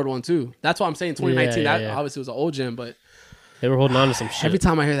Juice WRLD one too. That's why I'm saying 2019. Yeah, that yeah. obviously was an old gem, but They were holding on to some shit. every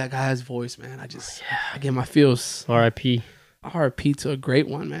time I hear that guy's voice, man, I get my feels. R.I.P. RP to a great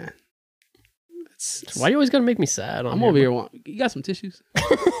one, man. Why you always gotta make me sad? I'm over here. You got some tissues?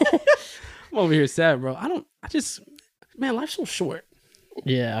 I'm over here sad, bro. Man, life's so short,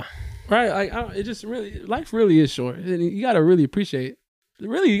 Yeah. right? Life really is short, and you gotta really appreciate.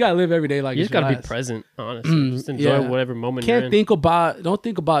 Really, you gotta live every day like You it's just gotta your be last. present, honestly. Just enjoy yeah. whatever moment you're Don't in. think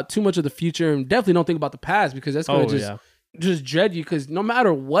about too much of the future, and definitely don't think about the past because that's gonna just dread you. Because no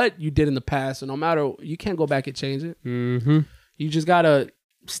matter what you did in the past, and no matter you can't go back and change it. Mm-hmm. You just gotta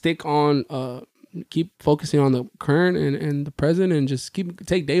stick on, keep focusing on the current and the present, and just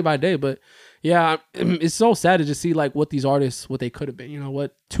take day by day. But yeah, it's so sad to just see like what these artists, what they could have been.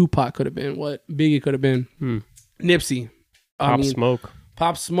 What Tupac could have been, what Biggie could have been, Nipsey,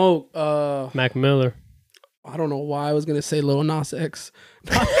 Pop Smoke, Mac Miller. I don't know why I was gonna say Lil Nas X.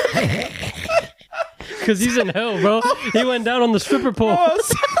 Because he's in hell, bro. He went down on the stripper pole.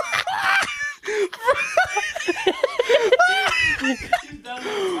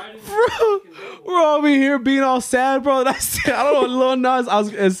 Bro, we're over here being all sad, bro. I don't know, Lil Nas. I was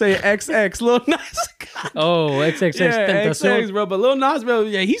gonna say XX, Lil Nas. Oh, XXX Yeah, Tentacion. XX, bro. But Lil Nas, bro,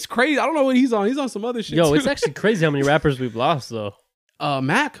 yeah, he's crazy. I don't know what he's on. He's on some other shit. Yo, too. it's actually crazy how many rappers we've lost, though.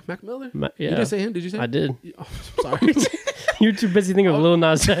 Mac Miller. Yeah. You didn't say him? Did you say? I did. Oh, sorry. You're too busy thinking of Lil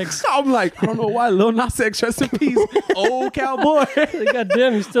Nas X. I'm like, I don't know why Lil Nas X, rest in peace, old cowboy, God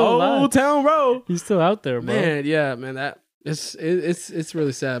damn, he's still alive. Old Town Road. He's still out there, bro. Man, yeah, man, that it's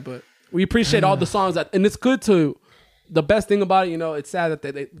really sad, but we appreciate all the songs and it's good to. The best thing about it, it's sad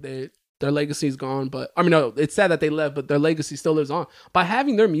that their legacy is gone, but I mean, no, it's sad that they left, but their legacy still lives on. By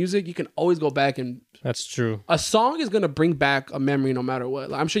having their music, you can always go back and. That's true. A song is gonna bring back a memory no matter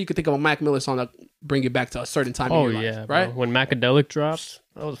what. Like, I'm sure you could think of a Mac Miller song that bring it back to a certain time. Oh, in your yeah, life, bro. right? When Macadelic dropped,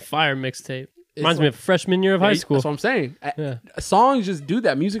 that was a fire mixtape. Reminds like- me of freshman year of high school. That's what I'm saying. Yeah. Songs just do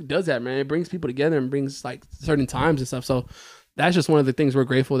that. Music does that, man. It brings people together and brings like certain times and stuff. So that's just one of the things we're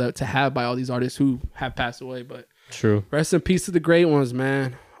grateful to have by all these artists who have passed away. But True. rest in peace to the great ones,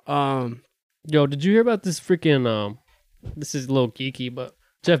 man. Yo, did you hear about this freaking, this is a little geeky, but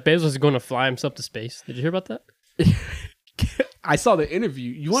Jeff Bezos is going to fly himself to space. Did you hear about that? I saw the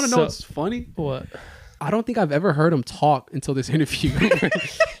interview. You want to know what's funny? What? I don't think I've ever heard him talk until this interview.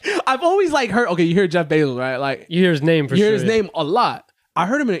 I've always like heard, okay, you hear Jeff Bezos, right? Like You hear his name for you sure. hear his name a lot. I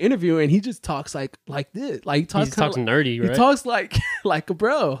heard him in an interview and he just talks like this. Like he talks nerdy, right? He talks like a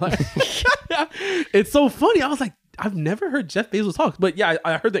bro. Like, it's so funny. I was like, I've never heard Jeff Bezos talk. But yeah,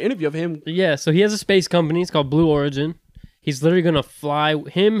 I heard the interview of him. Yeah, so he has a space company. It's called Blue Origin. He's literally going to fly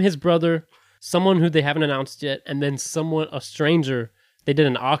him, his brother, someone who they haven't announced yet, and then a stranger. They did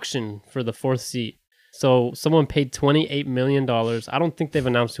an auction for the 4th seat. So someone paid $28 million. I don't think they've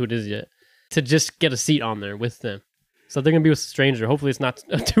announced who it is yet. to just get a seat on there with them. So they're gonna be with a stranger. Hopefully, it's not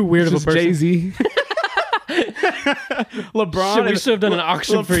too weird of a person. Jay-Z, LeBron. Shit, we should have done an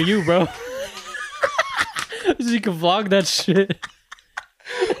auction for you, bro. So you can vlog that shit.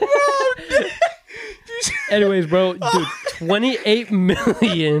 Anyways, bro, dude, $28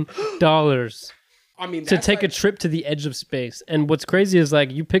 million. I mean, to take a trip to the edge of space. And what's crazy is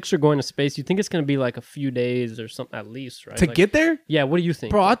like you picture going to space, you think it's gonna be like a few days or something at least, right? to like, get there, yeah. What do you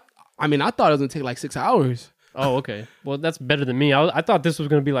think, bro? I mean, I thought it was gonna take like 6 hours. Oh, okay. Well, that's better than me. I thought this was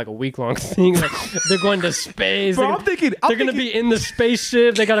gonna be like a week-long thing. Like, they're going to space. Bro, they're gonna be in the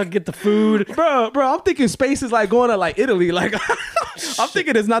spaceship. They gotta get the food. Bro, I'm thinking space is like going to like Italy. Like, I'm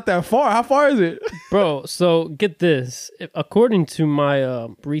thinking it's not that far. How far is it? Bro, so get this. According to my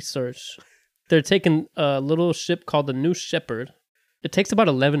research, they're taking a little ship called the New Shepard. It takes about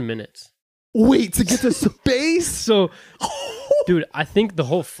 11 minutes. Wait, to get to space? So, dude, I think the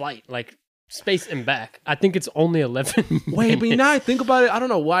whole flight, like space and back, I think it's only 11 minutes. Wait, but now I think about it, I don't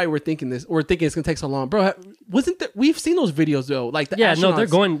know why we're thinking this. We're thinking it's gonna take so long, bro. Wasn't there? We've seen those videos though, like the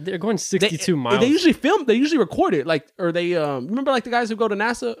astronauts. They're going 62 miles. They usually record it, like, or they remember like the guys who go to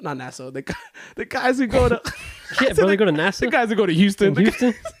NASA, not NASA, the guys who go to yeah, bro, they go to NASA. The guys who go to Houston.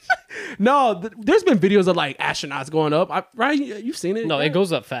 Houston. No, there's been videos of like astronauts going up. Right? You've seen it? No, it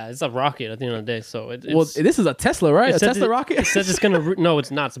goes up fast. It's a rocket at the end of the day. So well, this is a Tesla, right? A Tesla rocket. It says it's gonna. No,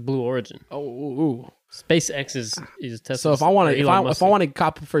 it's not. It's a Blue Origin. Oh, SpaceX is Tesla. So if I want to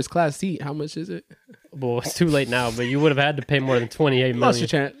cop a first class seat, how much is it? Well, it's too late now, but you would have had to pay more than $28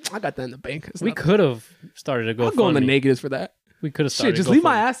 million. I got that in the bank. We could have started to go. I'll go in the negatives for that. We could have started. Shit, just leave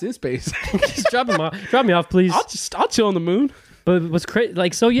my ass in space. Just drop me off, please. I'll chill on the moon. But what's crazy,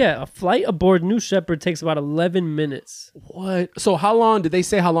 like, so yeah, a flight aboard New Shepard takes about 11 minutes. What? So how long did they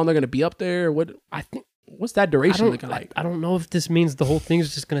say how long they're gonna be up there? What I think. What's that duration looking like? I don't know if this means the whole thing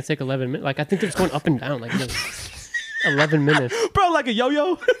is just gonna take 11 minutes. Like, I think they're just going up and down, like 11 minutes, bro, like a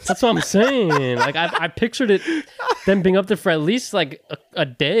yo-yo. That's what I'm saying. Like, I pictured it them being up there for at least like a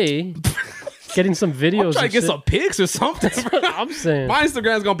day. Getting some videos. I'm trying to get some pics or something. That's what I'm saying. My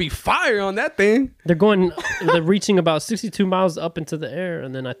Instagram's gonna be fire on that thing. They're reaching about 62 miles up into the air,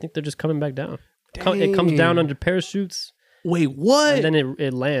 and then I think they're just coming back down. It comes down under parachutes. Wait, what? And then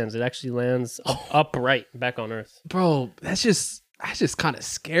it lands. It actually lands upright back on Earth. Bro, that's just kind of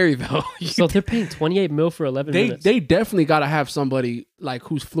scary though. So they're paying $28 million for 11 minutes. They definitely gotta have somebody like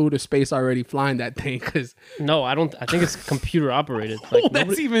who's flew to space already flying that thing. Cause no, I don't. I think it's computer operated. Like,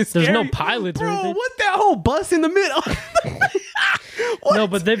 that's even scary. There's no pilots, bro. Or anything. What that whole bus in the middle? No,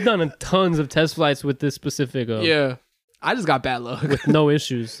 but they've done tons of test flights with this specific. Yeah, I just got bad luck with no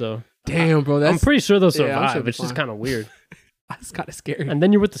issues. So damn, bro. I'm pretty sure they'll survive. It's just kind of weird. That's kind of scary. And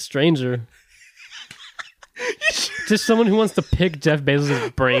then you're with the stranger. Just someone who wants to pick Jeff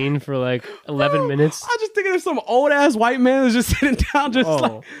Bezos' brain for like 11 minutes. I'm just thinking of some old ass white man who's just sitting down, just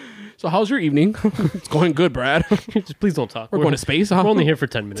like, so how's your evening? It's going good, Brad. Just please don't talk. We're going to space, huh? We're only here for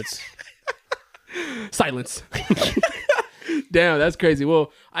 10 minutes. Silence. Damn, that's crazy.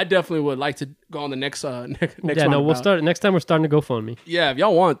 Well, I definitely would like to go on the next next yeah, no, we'll start next time. We're starting to GoFundMe. Yeah, if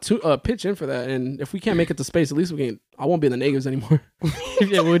y'all want to pitch in for that, and if we can't make it to space, at least we can. I won't be in the negatives anymore.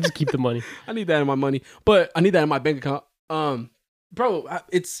 Yeah, we'll just keep the money. I need that in my money, but I need that in my bank account. Bro,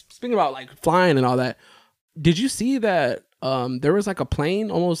 it's speaking about like flying and all that. Did you see that? There was like a plane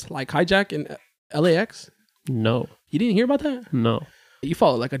almost like hijacked in LAX. No, you didn't hear about that? No, you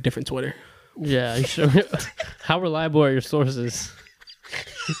follow like a different Twitter. Yeah, you sure? How reliable are your sources?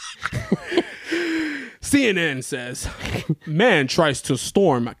 CNN says, man tries to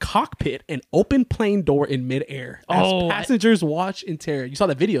storm a cockpit and open plane door in midair as passengers watch in terror. You saw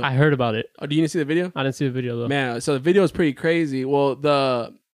the video? I heard about it. Oh, do you see the video? I didn't see the video though. Man, so the video is pretty crazy. Well,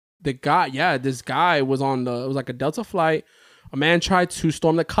 the guy, this guy was on it was like a Delta flight. A man tried to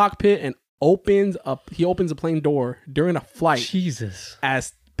storm the cockpit and opens a plane door during a flight. Jesus.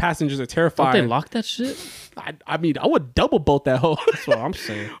 As passengers are terrified. Don't they lock that shit? I mean, I would double bolt that hole. That's what I'm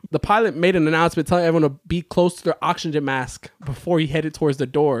saying. The pilot made an announcement telling everyone to be close to their oxygen mask before he headed towards the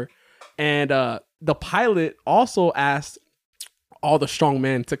door. And the pilot also asked all the strong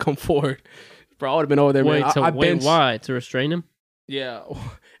men to come forward. Bro, I would have been over there, man. Wait, why? To restrain him? Yeah.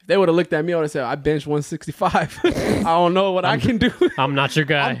 If they would have looked at me, I would have said, I benched 165. I don't know what I can do. I'm not your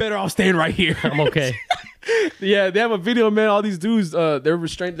guy. I'm better off staying right here. I'm okay. Yeah, they have a video, man. All these dudes, they're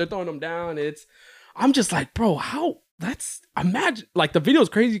restrained. They're throwing them down. I'm just like, bro, imagine, like, the video is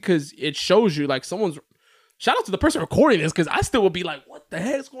crazy because it shows you, like, shout out to the person recording this because I still would be like, what the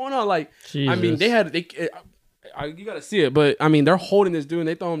heck is going on? Like, Jesus. I mean, you got to see it, but I mean, they're holding this dude and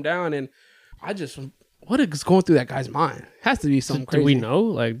they throw him down. And what is going through that guy's mind? Has to be something crazy. Do we know?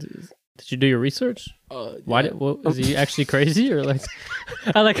 Like, Did you do your research? Why Yeah. is he actually crazy or like?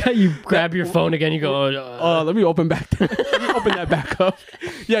 I like how you grab your phone again. You go, let me open that back up.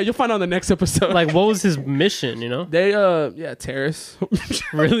 Yeah, you'll find out on the next episode. like, what was his mission? You know? They terrorists.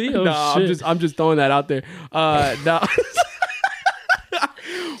 Really? Oh, No, shit. I'm just throwing that out there. No.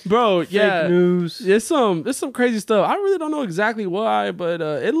 Bro, yeah. Fake news. There's some crazy stuff. I really don't know exactly why, but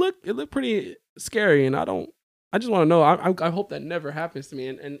it looked pretty scary, and I just want to know. I hope that never happens to me,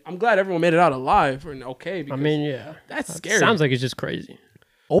 and I'm glad everyone made it out alive and okay. I Because mean, yeah, that's scary. Sounds like it's just crazy.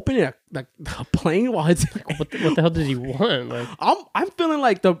 Opening a plane while it's What the hell did he want? Like, I'm feeling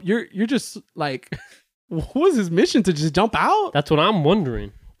like you're just like, what was his mission, to just jump out? that's what I'm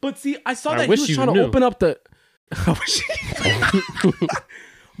wondering. But see, I saw I that he wish was you trying to knew. open up the.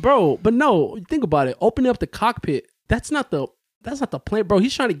 Bro, but no, think about it. Opening up the cockpit. That's not the plane, bro.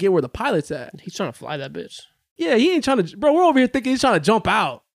 He's trying to get where the pilot's at. He's trying to fly that bitch. Yeah, he ain't trying to. Bro, we're over here thinking he's trying to jump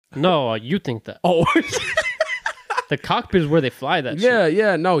out. No, you think that. Oh, The cockpit is where they fly that shit.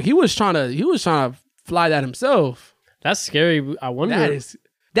 yeah. No, he was trying to fly that himself. That's scary. I wonder.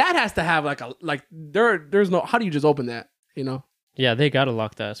 That has to have there's no. How do you just open that? You know. Yeah, they gotta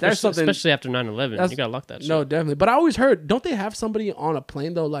lock that. There's something- Especially after 9/11. You gotta lock that shit. No, definitely. But I always heard, don't they have somebody on a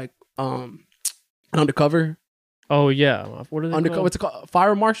plane though, like an undercover? Oh yeah. What are they Undercover. called? What's it called?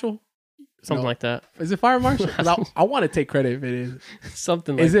 Fire marshal? Something No. like that. Is it fire marshal? 'Cause I want to take credit if it is.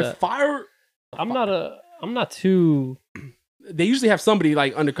 Something like Is it that. fire? I'm not too. They usually have somebody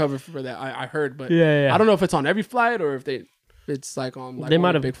like undercover for that. I heard, but Yeah. I don't know if it's on every flight or if it's like on like They one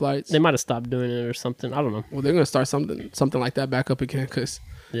might of the have- big flights. They might have stopped doing it or something. I don't know. Well, they're gonna start something like that back up again because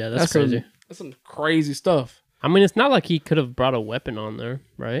Yeah, that's crazy. That's some crazy stuff. I mean, it's not like he could have brought a weapon on there,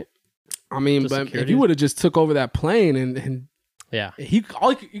 right? I mean, The but if security? he would have just took over that plane and Yeah. he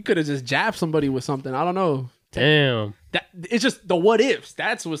could have just jabbed somebody with something. I don't know. Damn. That it's just the what ifs.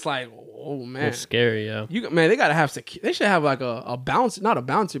 That's what's like, oh man, That's scary. Yeah. they gotta have they should have like a bouncer, not a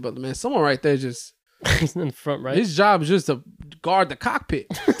bouncer, but man, someone right there just He's in the front, right? his job is just to guard the cockpit.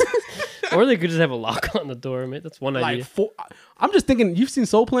 Or they could just have a lock on the door. Mate. That's one idea. I'm just thinking, you've seen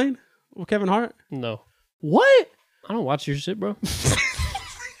Soul Plane with Kevin Hart? No. What? I don't watch your shit, bro.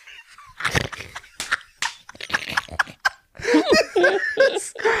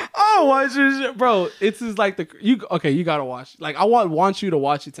 Oh, watch your shit, bro. It's just like you gotta watch. Like I want you to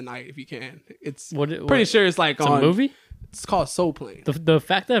watch it tonight if you can. It's pretty sure it's like It's on a movie? It's called Soul Plane. The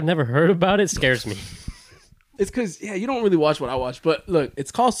fact that I've never heard about it scares me. It's because you don't really watch what I watch, but look,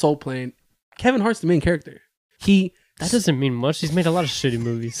 it's called Soul Plane. Kevin Hart's the main character. That doesn't mean much. He's made a lot of shitty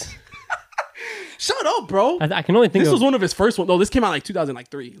movies. Shut up, bro. I can only think This of was one of his first ones. No, this came out like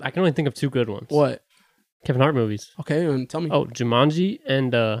 2003. I can only think of two good ones. What? Kevin Hart movies. Okay, and tell me. Oh, Jumanji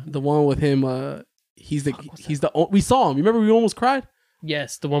and The one with him. He's we saw him. You remember we almost cried.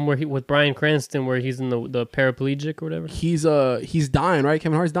 yes, the one where he with Bryan Cranston where he's in the paraplegic or whatever. He's dying, right?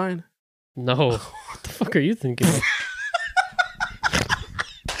 Kevin Hart's dying. No, what the fuck are you thinking of?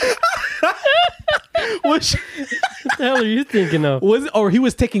 What the hell are you thinking of? was it? Or he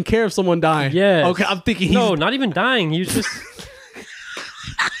was taking care of someone dying. Yes. Okay, I'm thinking. No, not even dying. He was just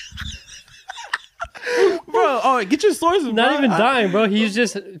bro. Oh, get your sources. not bro. even dying, bro. He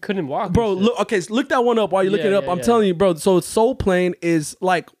just couldn't walk. Bro, and shit. look. Okay, so look that one up while you're looking it up. Yeah, I'm yeah. telling you, bro. So Soul Plane is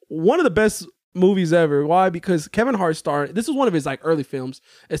like one of the best movies ever. Why? Because Kevin Hart starred. This is one of his like early films.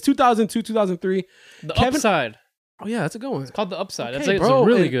 It's 2002, 2003. The Kevin- Upside. Oh yeah, that's a good one. It's called The Upside. Okay, That's bro, it's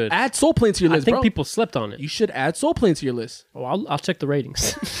really and good. Add Soul Plane to your I list, think bro. people slept on it. You should add Soul Plane to your list, Oh, I'll check the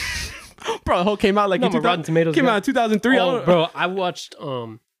ratings. bro. The whole came out like No, in my 2000 Rotten Tomatoes came guy. out in 2003. I Oh, don't- bro, I watched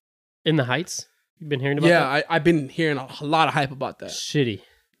In the Heights. You've been hearing about that? Yeah, I've been hearing a lot of hype about that. Shitty.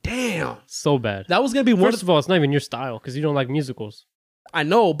 Damn, So bad. that was gonna be one. First of all, it's not even your style because you don't like musicals. I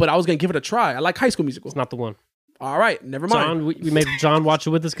know, but I was gonna give it a try. I like High School Musical. It's not the one. All right, never mind. John, we made John watch it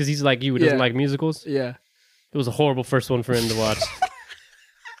with us because he's like you, who doesn't Yeah. like musicals. Yeah, It was a horrible first one for him to watch.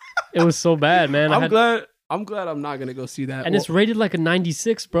 It was so bad, man. I'm glad I'm not gonna go see that. And it's rated like a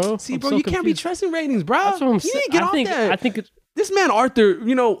 96, bro. see, I'm bro, so you can't be confused. trusting ratings, bro. That's what I'm You saying. need to get off that. I think it's This man Arthur,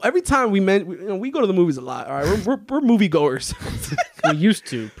 every time we go to the movies a lot. All right, we're moviegoers. we used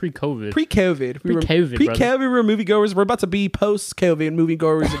to pre-COVID. Pre-COVID, Pre-COVID, pre-COVID, we were moviegoers. We're about to be post-COVID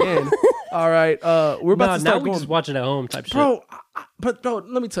moviegoers again. All right, we're about to now start we going, just watch it at home type shit. bro. But bro,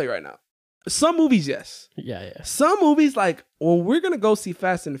 let me tell you right now. Some movies, yes. Yeah. Some movies, like when we're gonna go see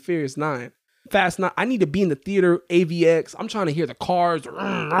Fast and the Furious 9. Fast 9. I need to be in the theater, AVX. I'm trying to hear the cars.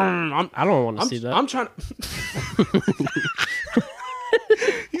 I don't want to see that. I'm trying to.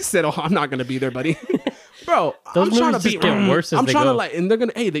 He said, "Oh, I'm not gonna be there, buddy." bro. Those I'm trying to movies be. just get worse as I'm they trying to go. like, and they're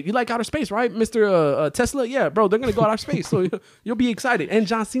gonna. Hey, you like outer space, right, Mister Tesla? Yeah, bro. They're gonna go outer space, so you'll be excited. And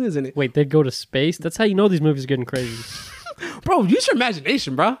John Cena's in it. Wait, they go to space? That's how you know these movies are getting crazy. Bro, use your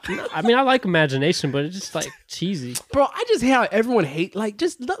imagination, bro. I mean, I like imagination, but it's just like cheesy. Bro, I just hate how everyone hate. Like,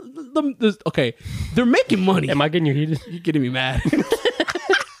 just okay, they're making money. Am I getting you heated? You're getting me mad.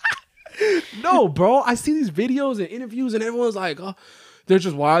 No, bro. I see these videos and interviews, and everyone's like, "Oh, they're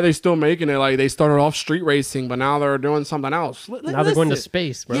just why are they still making it? Like, they started off street racing, but now they're doing something else. Now they're going to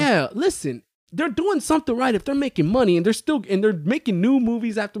space, bro. Yeah, listen, they're doing something right if they're making money, and they're making new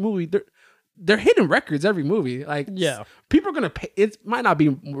movies after movie. They're hitting records every movie. Like, Yeah. people are gonna pay. It might not be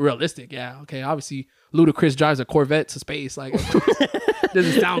realistic. Yeah, okay. Obviously, Ludacris drives a Corvette to space. Like,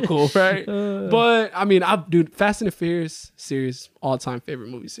 doesn't sound cool, right? But I mean, dude, Fast and the Furious series, all time favorite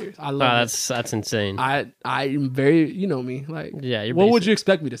movie series. I love it. That's insane. I'm very, you know me. Like, Yeah, you're what would basic. you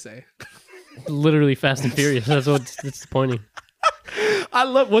expect me to say? Literally Fast and Furious. That's what it's disappointing. I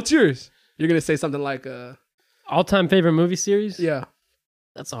love. What's yours? You're gonna say something like, All-time favorite movie series? yeah.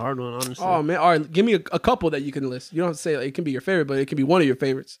 That's a hard one, honestly. Oh man, all right. Give me a couple that you can list. You don't have to say like, it can be your favorite, but it can be one of your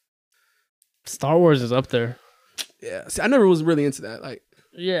favorites. Star Wars is up there. Yeah. See, I never was really into that. Like,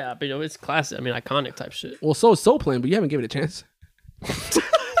 Yeah, but it's classic. I mean, iconic type shit. well, so is Soul Plane, but you haven't given it a chance.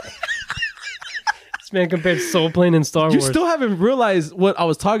 This man compared Soul Plane and Star You Wars. still haven't realized what I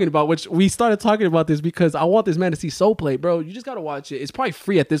was talking about, which we started talking about this because I want this man to see Soul Plane, bro. You just gotta watch it. It's probably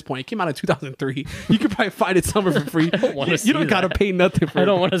free at this point. It came out in 2003. You could probably find it somewhere for free. wanna You see don't gotta that. pay nothing for it. I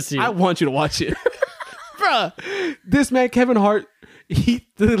don't want to see I it. want you to watch it. Bruh. This man, Kevin Hart, let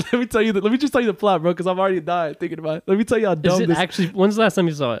me just tell you the plot, bro, because I'm already dying thinking about it. Let me tell you how Is dumb it this actually? When's the last time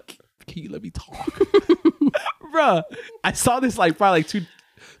you saw it? Can you let me talk? Bruh. I saw this like probably like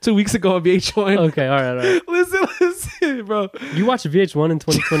two weeks ago on VH1. Okay, all right. Listen, bro. You watched VH1 in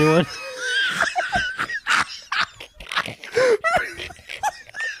 2021?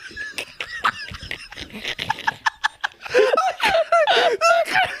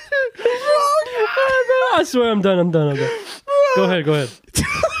 I swear I'm done. Go ahead.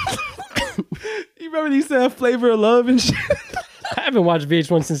 You remember they used to have Flavor of Love and shit? I haven't watched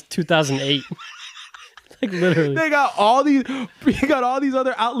VH1 since 2008. Like literally. They got all these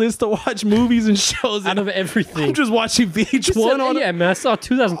other outlets to watch movies and shows. Out of everything. I'm just watching VH1 on yeah, man. I saw a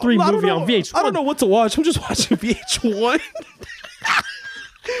 2003 I don't movie know- on VH1. I don't know what to watch. I'm just watching VH1.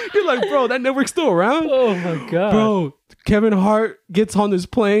 You're like, bro, that network's still around? Oh my god, Bro, Kevin Hart gets on this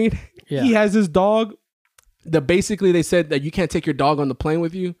plane. Yeah. He has his dog. Basically they said that you can't take your dog on the plane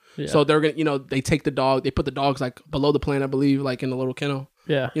with you. Yeah. So they're gonna, they take the dog. They put the dogs like below the plane, I believe, like in the little kennel.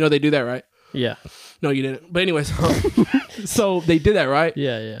 Yeah, They do that, right? yeah, No, you didn't. But anyways, so they did that, right?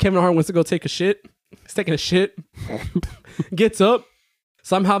 yeah. Kevin Hart wants to go take a shit. He's taking a shit. Gets up.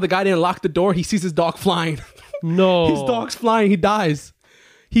 Somehow the guy didn't lock the door. He sees his dog flying. No, His dog's flying. He dies.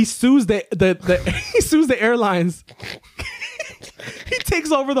 He sues the he sues the airlines. He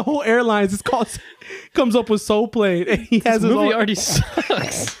takes over the whole airlines. It's called comes up with Soul Plane, and he has This his movie own. already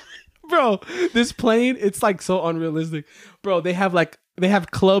sucks. Bro, this plane, it's like so unrealistic. Bro, they have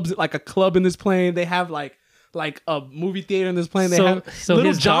clubs, like a club in this plane. They have like a movie theater in this plane. They have So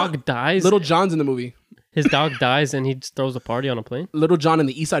his dog dies. Little John's in the movie. His dog dies, and he just throws a party on a plane. Little John and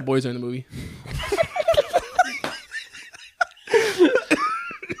the East Side Boys are in the movie.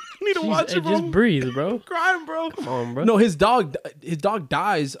 You need to watch it, bro. Just breathe, bro. Crying, bro. Come on, bro. No, his dog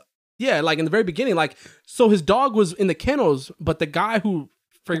dies. Yeah, like in the very beginning, like so his dog was in the kennels, but the guy who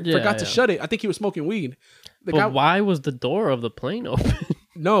forgot to shut it, I think he was smoking weed. But why was the door of the plane open?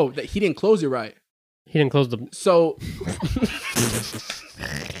 No, that he didn't close it right. He didn't close the. So,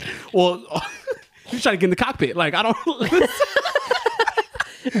 well, he's trying to get in the cockpit. Like I don't.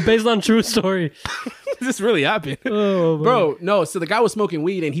 Based on true story. This really happened, Oh, bro. No, so the guy was smoking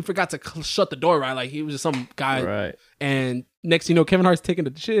weed and he forgot to shut the door right. Like he was just some guy. Right. And next, thing you know, Kevin Hart's taking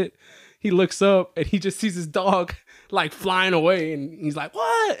the shit. He looks up and he just sees his dog like flying away, and he's like,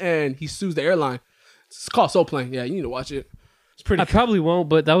 "What?" And he sues the airline. It's called Soul Plane. Yeah, you need to watch it. It's pretty. I probably won't,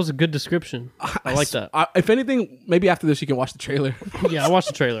 but that was a good description. I like that. If anything, maybe after this you can watch the trailer. Yeah, I watched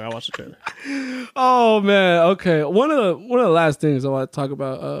the trailer. Oh man, okay. One of the last things I want to talk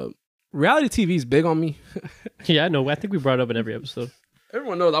about. Reality TV is big on me. Yeah, I know. I think we brought it up in every episode.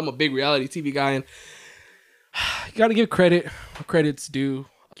 Everyone knows I'm a big reality TV guy, and you got to give credit where credit's due.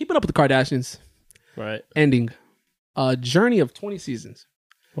 Keeping Up with the Kardashians. Right. Ending. A journey of 20 seasons.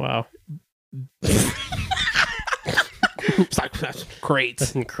 Wow. It's like, that's great.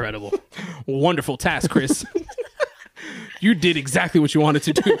 That's incredible. Wonderful task, Chris. You did exactly what you wanted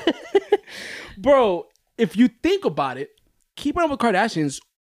to do. Bro, if you think about it, Keeping Up with Kardashians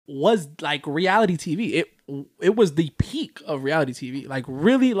was like reality TV. It was the peak of reality TV. Like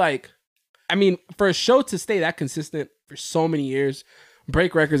really, like I mean, for a show to stay that consistent for so many years,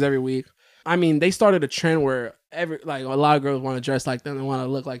 break records every week. I mean, they started a trend where a lot of girls want to dress like them, they want to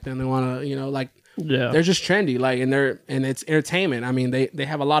look like them, they want to, like they're just trendy, like and it's entertainment. I mean, they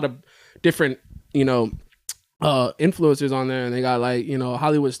have a lot of different, influencers on there, and they got like,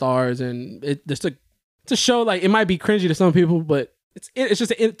 Hollywood stars, and it's a show, like it might be cringy to some people, but it's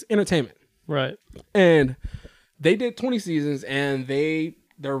just entertainment. Right. And they did 20 seasons, and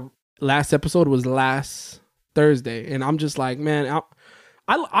their last episode was last Thursday, and I'm just like, man,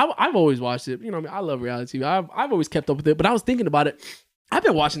 I've always watched it. I love reality TV. I've always kept up with it, but I was thinking about it. I've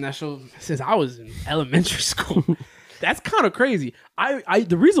been watching that show since I was in elementary school. That's kind of crazy. One of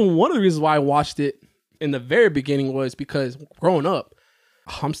the reasons why I watched it in the very beginning was because growing up,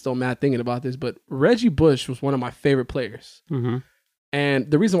 I'm still mad thinking about this, but Reggie Bush was one of my favorite players. Mm-hmm.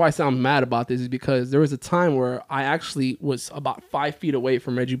 And the reason why I sound mad about this is because there was a time where I actually was about 5 feet away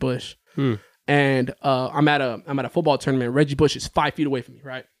from Reggie Bush. And I'm at a football tournament. Reggie Bush is 5 feet away from me,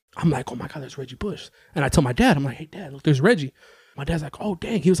 right? I'm like, oh my God, there's Reggie Bush. And I tell my dad, I'm like, hey, Dad, look, there's Reggie. My dad's like, oh,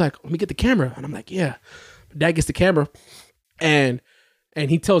 dang. He was like, let me get the camera. And I'm like, yeah. Dad gets the camera. And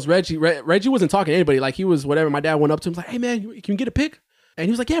he tells Reggie, Reggie wasn't talking to anybody. Like, he was whatever. My dad went up to him, like, hey, man, can you get a pic? And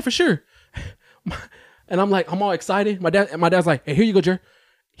he was like, yeah, for sure. And I'm like, I'm all excited. My dad's like, hey, here you go, Jer.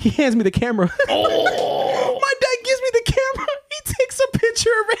 He hands me the camera. Oh. My dad gives me the camera. He takes a picture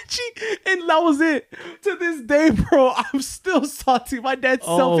of Reggie, and that was it. To this day, bro, I'm still salty. My dad's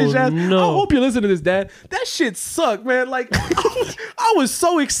selfish ass. No. I hope you listen to this, Dad. That shit sucked, man. Like, I was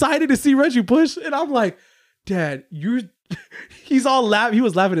so excited to see Reggie Bush, and I'm like, Dad, he's all laughing. He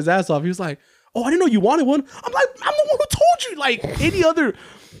was laughing his ass off. He was like, oh, I didn't know you wanted one. I'm like, I'm the one who told you. Like, any other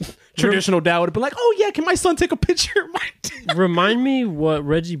traditional dad would have been like, oh yeah, can my son take a picture of my dad? Remind me what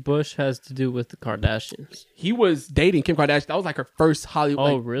Reggie Bush has to do with the Kardashians. He was dating Kim Kardashian. That was like her first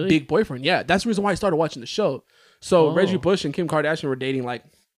Hollywood really? Big boyfriend. Yeah, that's the reason why I started watching the show. So Reggie Bush and Kim Kardashian were dating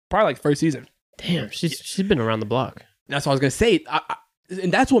probably first season. Damn, she's been around the block. That's what I was gonna say.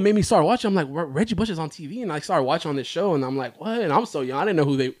 And that's what made me start watching. I'm like, Reggie Bush is on TV, and I started watching on this show, and I'm like, what? And I'm so young, I didn't know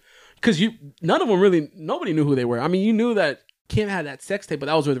who they, because nobody knew who they were. I mean, you knew that Kim had that sex tape, but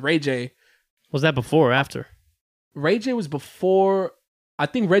that was with Ray J. Was that before or after? Ray J was before. I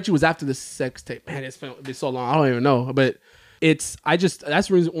think Reggie was after the sex tape. Man, it's been so long. I don't even know. But that's one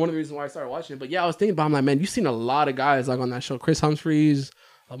of the reasons why I started watching it. But yeah, I was thinking about, I'm like, man, you've seen a lot of guys like on that show. Chris Humphries,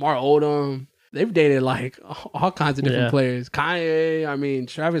 Lamar Odom. They've dated like all kinds of different players. Kanye, I mean,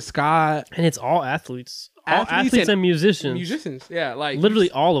 Travis Scott. And it's all athletes. Athletes and musicians. Musicians, yeah. Like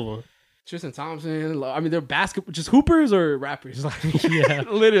literally all of them. Tristan Thompson. I mean, they're just hoopers or rappers. Like, yeah,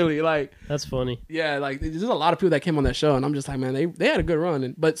 literally. Like, that's funny. Yeah, like there's a lot of people that came on that show, and I'm just like, man, they had a good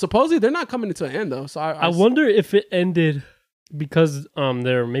run. But supposedly they're not coming to an end though. So I wonder if it ended because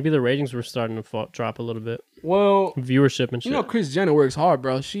maybe the ratings were starting to drop a little bit. Well, viewership and shit. Kris Jenner works hard,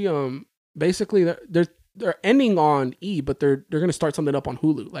 bro. She basically they're ending on E, but they're gonna start something up on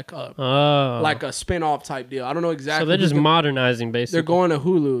Hulu, like a spin-off type deal. I don't know exactly. So they're just modernizing, basically. They're going to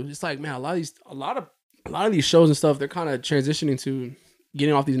Hulu. It's like, man, a lot of these shows and stuff, they're kind of transitioning to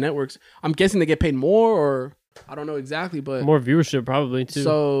getting off these networks. I'm guessing they get paid more, or I don't know exactly, but more viewership probably too.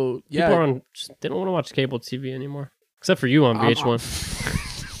 So yeah, people they don't want to watch cable TV anymore, except for you on VH1.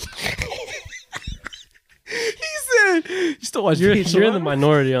 You still watch VH1? You're in the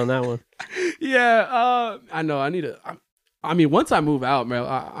minority on that one. Yeah, I know. I mean, once I move out, man,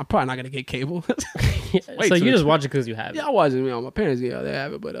 I'm probably not gonna get cable. So you just watch it because you have it. Yeah, I watch it. My parents, they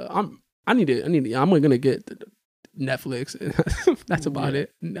have it, but I'm gonna get the Netflix. That's about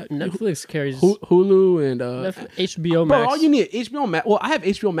it. Netflix carries Hulu and HBO Max. Bro, all you need HBO Max. Well, I have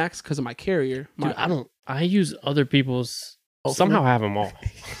HBO Max because of my carrier. Dude, I use other people's. Somehow I have them all.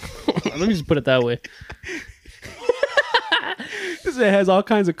 Let me just put it that way. It has all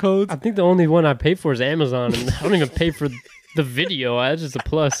kinds of codes. I think the only one I pay for is Amazon, and I don't even pay for the video. That's just a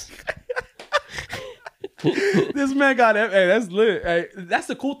plus. This man got it. Hey, that's lit. Hey, that's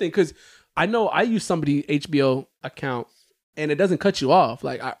the cool thing, because I know I use somebody's HBO account, and it doesn't cut you off.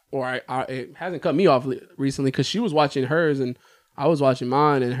 It hasn't cut me off recently, because she was watching hers, and I was watching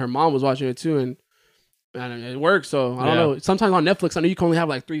mine, and her mom was watching it too, and it works. So I don't know. Sometimes on Netflix, I know you can only have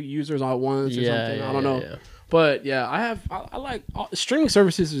like 3 users all at once or something. I don't know. Yeah. But yeah, I like streaming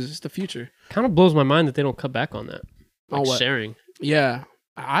services is the future. Kind of blows my mind that they don't cut back on that. Like sharing. Yeah.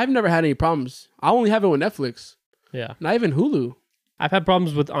 I've never had any problems. I only have it with Netflix. Yeah. Not even Hulu. I've had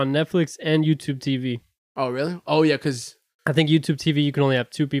problems on Netflix and YouTube TV. Oh, really? Oh, yeah, because I think YouTube TV, you can only have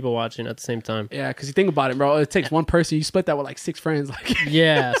 2 people watching at the same time. Yeah, because you think about it, bro. It takes one person. You split that with like 6 friends. Like,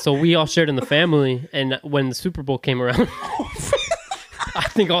 yeah, so we all shared in the family. And when the Super Bowl came around, I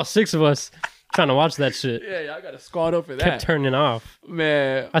think all 6 of us trying to watch that shit. Yeah, I got to squad up for that. Kept turning off.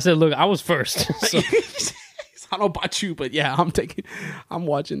 Man. I said, look, I was first. So. I don't know about you, but yeah, I'm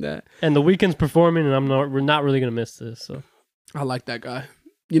watching that. And the Weeknd's performing, and we're not really going to miss this. So I like that guy.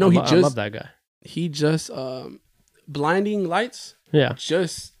 You know, I love that guy. He just, Blinding Lights. Yeah.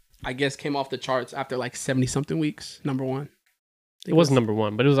 Just, I guess, came off the charts after like 70 something weeks. Number 1. It wasn't number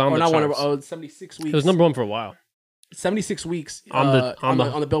 1, but it was on the charts. 76 weeks. It was number 1 for a while. 76 weeks on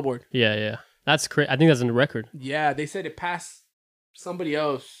the Billboard. Yeah. That's crazy. I think that's in the record. Yeah, they said it passed somebody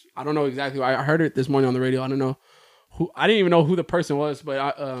else. I don't know exactly. I heard it this morning on the radio. I don't know who. I didn't even know who the person was,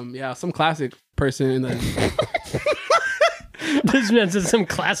 but some classic person in the. This man said some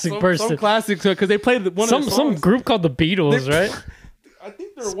classic person. Some classic, because they played one of the songs. Some group called the Beatles, right? I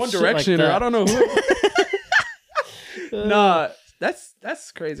think they're One Direction, like or I don't know who. Nah,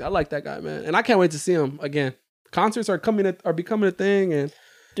 that's crazy. I like that guy, man, and I can't wait to see him again. Concerts are becoming a thing, and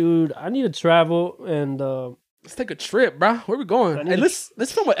dude, I need to travel and let's take a trip, bro. Where we going? Hey, let's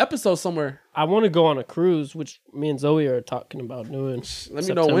film an episode somewhere. I want to go on a cruise, which me and Zoe are talking about doing. Let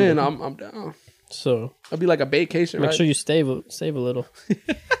me know when. I'm down. So it'll be like a vacation. Make sure you save a little.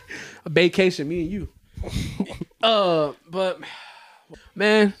 A vacation, me and you. But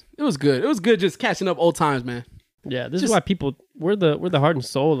man, it was good. It was good just catching up old times, man. Yeah, this is why we're the heart and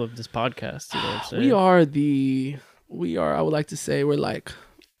soul of this podcast. You know what I'm saying? We are. I would like to say we're like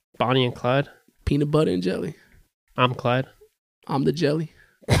Bonnie and Clyde. Peanut butter and jelly. I'm Clyde. I'm the jelly.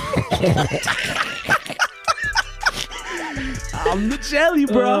 I'm the jelly,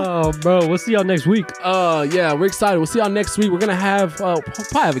 bro. Oh, bro. We'll see y'all next week. Yeah, we're excited. We'll see y'all next week. We're gonna have probably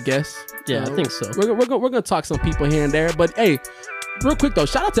have a guest. Yeah, I think so. We're gonna talk some people here and there. But hey, real quick though,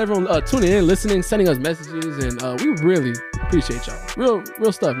 shout out to everyone tuning in, listening, sending us messages, and we really appreciate y'all.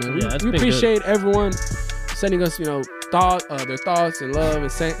 Real stuff, man. Yeah, we appreciate everyone sending us, their thoughts and love,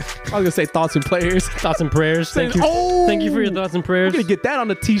 and saying, I was gonna say thoughts and prayers. Thoughts and prayers. Thank you for your thoughts and prayers. We're gonna get that on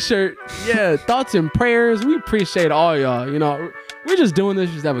the t-shirt. Yeah, thoughts and prayers. We appreciate all y'all. We're just doing this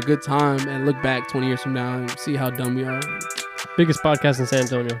just to have a good time and look back 20 years from now and see how dumb we are. Biggest podcast in San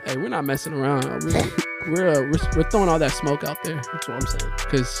Antonio. Hey, we're not messing around. We're throwing all that smoke out there. That's what I'm saying.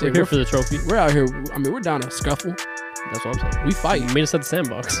 Because we're here for the trophy. We're out here. I mean, we're down to scuffle. That's what I'm saying. We fight. You made us at the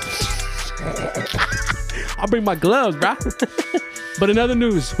sandbox. I'll bring my gloves, bro. But in other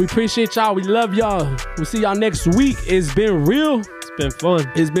news, we appreciate y'all. We love y'all. We'll see y'all next week. It's been real. It's been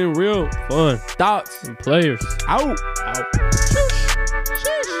fun. It's been real fun. Thoughts and players. Out.